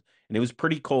cold. And it was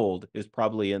pretty cold. It was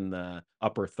probably in the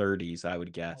upper 30s, I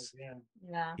would guess. Oh, yeah.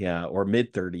 Yeah. Yeah, or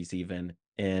mid 30s even.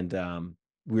 And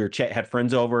we had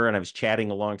friends over and I was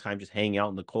chatting a long time, just hanging out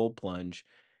in the cold plunge.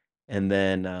 And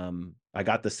then I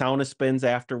got the sauna spins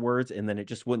afterwards, and then it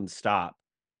just wouldn't stop.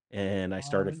 And I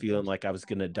started feeling like I was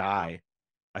gonna die.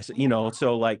 I said,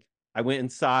 so like I went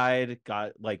inside,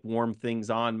 got like warm things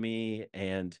on me,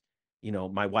 and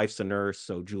my wife's a nurse,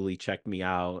 so Julie checked me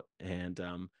out. And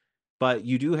but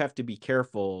you do have to be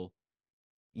careful,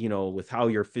 with how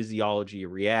your physiology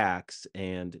reacts.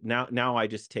 And now I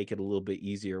just take it a little bit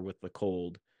easier with the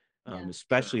cold,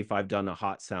 especially if I've done a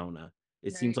hot sauna.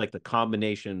 It seems like the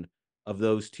combination of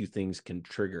those two things can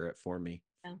trigger it for me.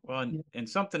 Well, and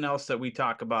something else that we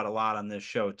talk about a lot on this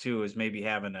show too is maybe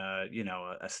having a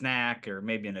snack or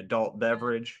maybe an adult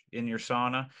beverage in your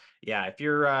sauna. Yeah, if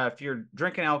you're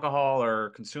drinking alcohol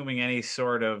or consuming any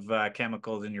sort of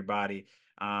chemicals in your body,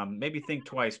 maybe think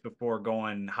twice before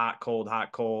going hot, cold,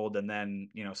 and then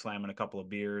slamming a couple of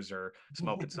beers or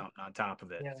smoking something on top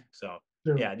of it. Yeah. So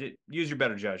True. yeah, use your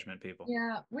better judgment, people.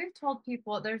 Yeah, we've told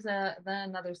people there's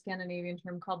another Scandinavian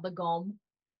term called the gom.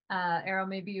 Arrow,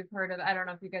 maybe you've heard of it. I don't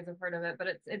know if you guys have heard of it, but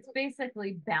it's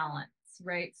basically balance,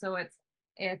 right? So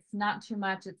it's not too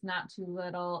much, it's not too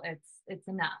little, it's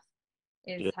enough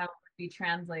is Yeah. how it would be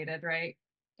translated, right?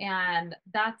 And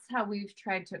that's how we've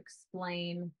tried to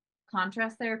explain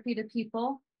contrast therapy to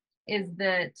people, is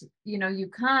that, you know, you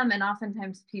come and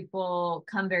oftentimes people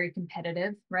come very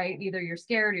competitive, right? Either you're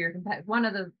scared or you're competitive. One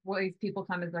of the ways people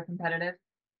come is they're competitive.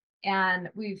 And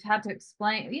we've had to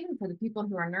explain, even for the people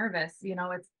who are nervous, you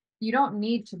know, you don't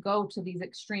need to go to these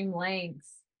extreme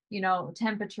lengths, you know,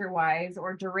 temperature wise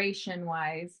or duration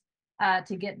wise,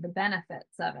 to get the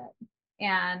benefits of it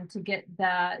and to get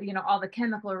the, you know, all the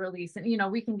chemical release. And, you know,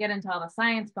 we can get into all the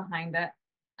science behind it.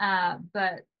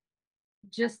 But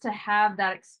just to have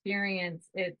that experience,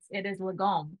 it is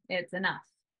lagom, it's enough.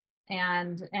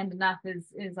 And enough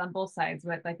is on both sides,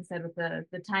 with, like I said, with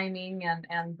the timing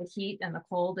and the heat and the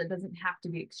cold, it doesn't have to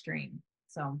be extreme.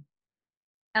 So,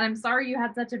 and I'm sorry you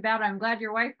had such a bad, I'm glad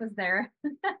your wife was there.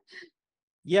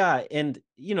 Yeah, and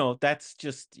you know, that's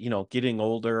just, you know, getting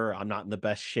older. I'm not in the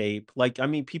best shape. Like, I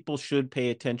mean, people should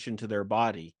pay attention to their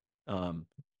body. Um,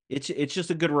 it's just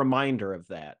a good reminder of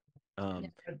that. Um,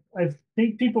 I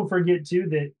think people forget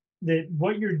too that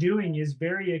what you're doing is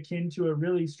very akin to a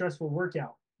really stressful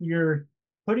workout. You're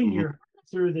putting your heart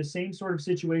through the same sort of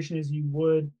situation as you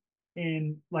would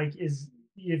in, like, is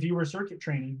if you were circuit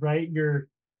training, right? You're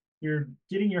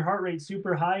getting your heart rate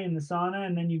super high in the sauna,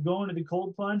 and then you go into the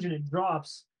cold plunge and it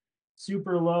drops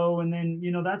super low. And then,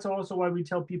 you know, that's also why we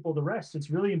tell people to rest. It's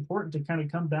really important to kind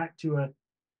of come back to a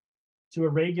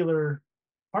regular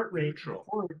heart rate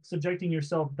before subjecting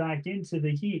yourself back into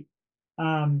the heat.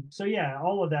 So yeah,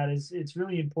 all of that it's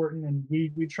really important, and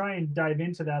we try and dive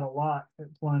into that a lot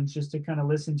at Plunge, just to kind of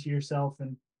listen to yourself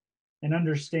and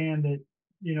understand that,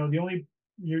 you know, the only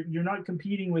you're not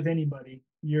competing with anybody.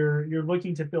 You're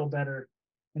looking to feel better,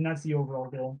 and that's the overall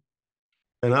goal.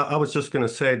 And I was just gonna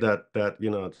say that you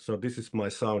know, so this is my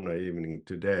sauna evening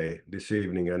this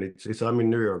evening, and it's I'm in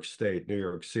New York State, New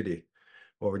York City,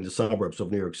 or in the suburbs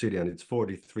of New York City, and it's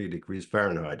 43 degrees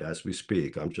Fahrenheit as we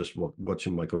speak. I'm just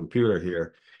watching my computer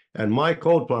here, and my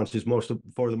cold plunge is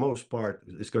for the most part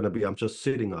is going to be I'm just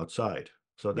sitting outside,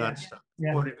 so that's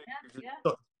Yeah. 40 Yeah.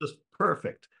 degrees, just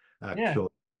perfect Yeah. actually.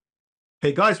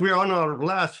 Hey guys, we're on our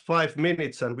last 5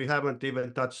 minutes and we haven't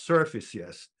even touched surface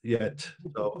yet.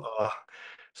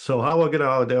 So how we're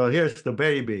gonna here's the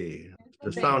baby,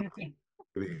 the sound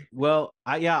baby. well,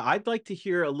 I'd like to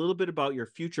hear a little bit about your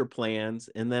future plans,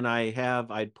 and then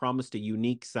I'd promised a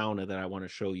unique sauna that I want to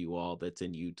show you all that's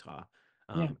in Utah.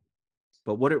 Yeah.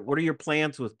 But what are your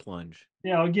plans with Plunge?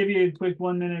 Yeah, I'll give you a quick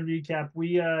 1 minute recap.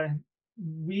 We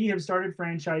have started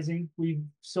franchising. We've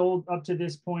sold up to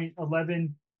this point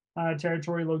 11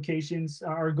 territory locations.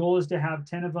 Our goal is to have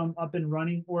 10 of them up and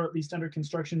running, or at least under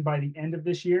construction, by the end of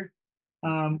this year.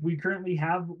 We currently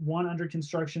have one under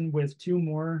construction, with two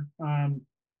more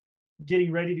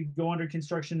getting ready to go under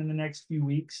construction in the next few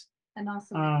weeks. And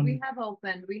also we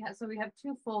have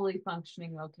two fully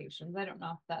functioning locations. I don't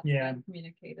know if that's been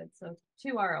communicated. So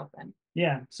two are open.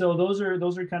 Yeah, so those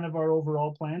are kind of our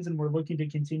overall plans, and we're looking to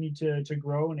continue to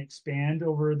grow and expand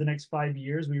over the next 5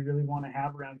 years. We really want to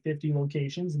have around 50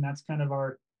 locations, and that's kind of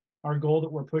our goal that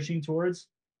we're pushing towards.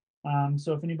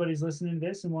 So if anybody's listening to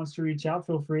this and wants to reach out,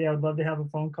 feel free. I would love to have a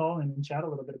phone call and chat a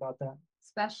little bit about that.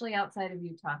 Especially outside of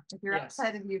Utah. If you're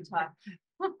outside of Utah.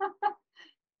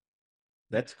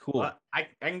 That's cool. I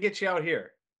can get you out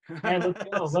here. Hey, let's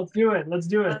go. Let's do it. Let's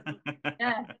do it.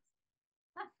 Yeah.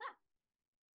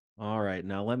 All right,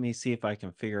 now let me see if I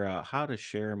can figure out how to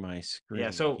share my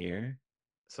screen here.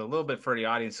 So a little bit for the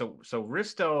audience. So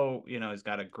Risto, you know, has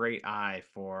got a great eye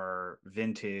for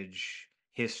vintage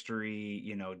history,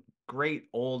 you know, great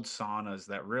old saunas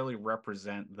that really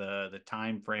represent the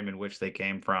time frame in which they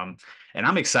came from. And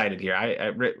I'm excited here.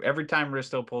 Every time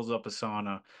Risto pulls up a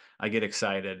sauna, I get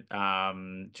excited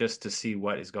just to see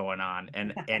what is going on.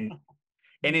 And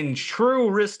in true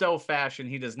Risto fashion,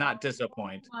 he does not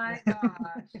disappoint. Oh my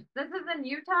gosh. This is in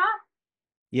Utah?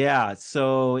 Yeah,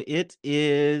 so it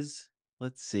is,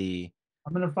 let's see.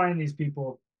 I'm going to find these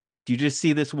people. Do you just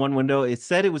see this one window? It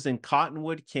said it was in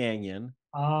Cottonwood Canyon.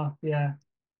 Yeah.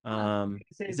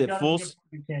 Is it full?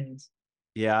 Canyons.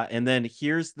 Yeah, and then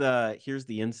here's the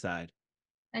inside.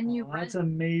 And that's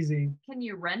amazing. Can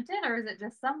you rent it, or is it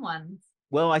just someone's?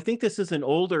 Well, I think this is an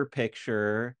older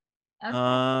picture. Okay.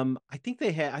 I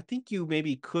think you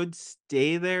maybe could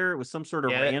stay there with some sort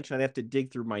of ranch. I'd have to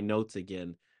dig through my notes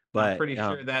again. But I'm pretty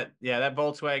sure that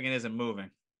Volkswagen isn't moving.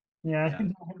 Yeah.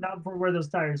 Not for where those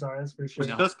tires are, that's for sure.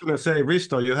 I was just gonna say,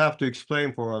 Risto, you have to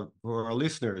explain for our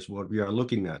listeners what we are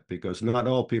looking at, because not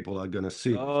all people are gonna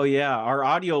see. Oh yeah, our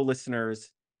audio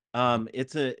listeners.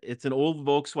 It's an old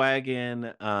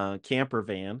Volkswagen camper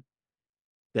van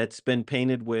that's been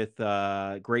painted with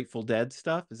Grateful Dead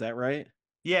stuff. Is that right?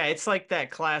 Yeah, it's like that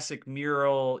classic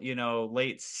mural,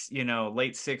 late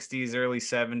 60s, early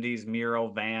 70s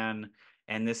mural van.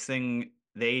 And this thing,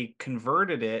 they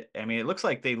converted it. I mean, it looks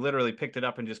like they literally picked it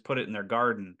up and just put it in their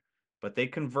garden, but they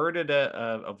converted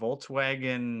a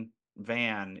Volkswagen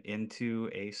van into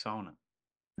a sauna.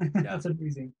 That's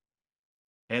amazing.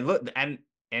 And look, and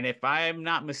if I'm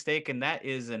not mistaken, that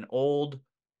is an old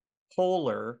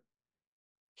Polar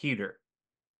heater.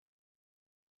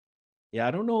 Yeah,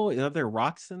 I don't know. Are there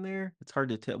rocks in there? It's hard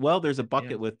to tell. Well, there's a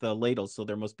bucket Yeah. with ladles, so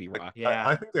there must be rocks. Yeah.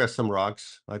 I think there's some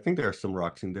rocks. I think there's some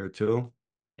rocks in there too.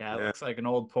 Yeah, it Yeah. looks like an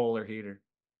old Polar heater.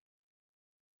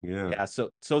 Yeah. Yeah,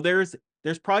 so there's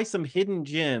probably some hidden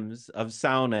gems of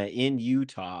sauna in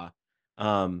Utah.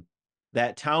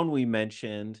 That town we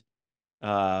mentioned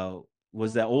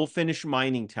was that old Finnish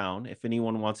mining town, if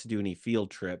anyone wants to do any field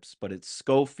trips, but it's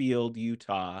Schofield,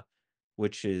 Utah,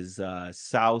 which is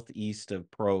southeast of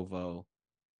Provo.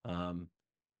 And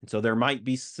so there might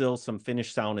be still some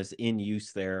Finnish saunas in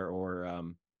use there, or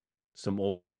some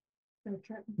old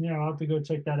Yeah, I'll have to go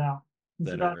check that out. It's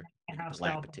that about are a half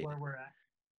south of dilapidated. where we're at.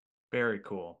 Very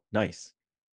cool. Nice.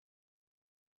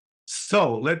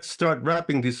 So let's start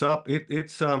wrapping this up.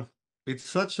 It's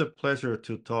such a pleasure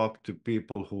to talk to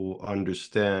people who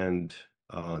understand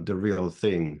the real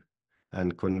thing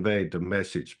and convey the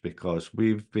message, because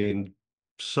we've been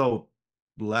so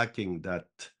lacking that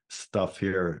stuff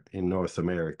here in North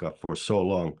America for so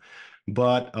long.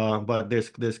 But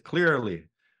there's clearly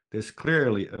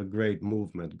a great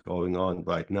movement going on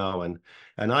right now, and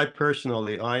I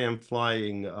am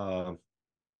flying uh,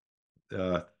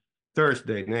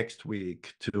 Thursday next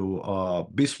week to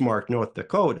Bismarck, North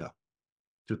Dakota,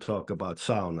 to talk about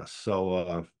saunas.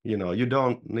 So you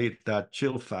don't need that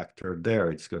chill factor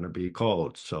there. It's going to be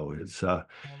cold, so it's I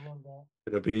love that.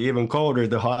 going to be even colder,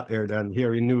 the hot air, than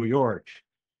here in New York.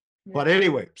 But Yeah.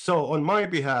 anyway, so on my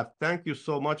behalf, thank you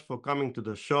so much for coming to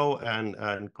the show,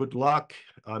 and good luck.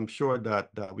 I'm sure that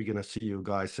we're gonna see you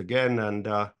guys again,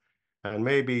 and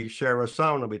maybe share a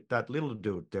sauna with that little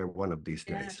dude there one of these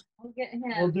Yeah, days. we'll get him.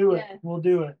 We'll do it. Yeah. We'll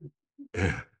do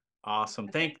it. Awesome.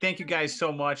 Thank you guys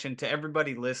so much. And to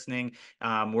everybody listening,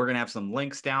 we're going to have some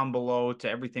links down below to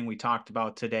everything we talked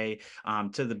about today,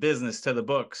 to the business, to the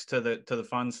books, to the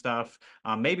fun stuff.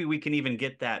 Maybe we can even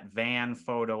get that van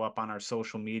photo up on our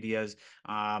social medias,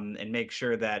 and make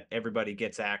sure that everybody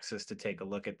gets access to take a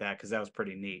look at that, because that was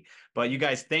pretty neat. But you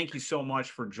guys, thank you so much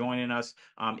for joining us.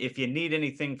 If you need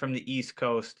anything from the East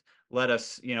Coast, let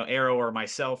us, Arrow or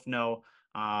myself know.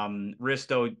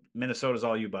 Risto, Minnesota's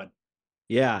all you, bud.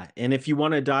 Yeah, and if you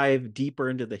want to dive deeper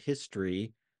into the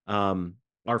history,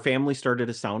 our family started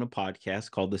a sauna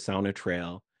podcast called the Sauna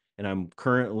Trail, and I'm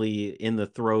currently in the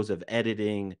throes of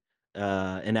editing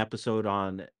an episode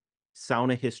on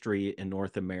sauna history in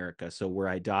North America. So where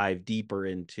I dive deeper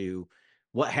into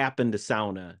what happened to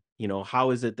sauna.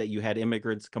 How is it that you had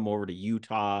immigrants come over to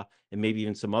Utah and maybe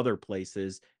even some other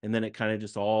places, and then it kind of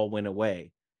just all went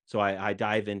away. So I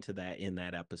dive into that in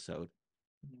that episode.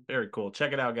 Very cool.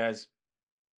 Check it out, guys.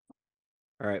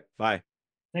 All right, bye.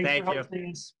 Thanks Thank for you.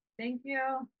 hosting us. Thank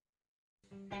you.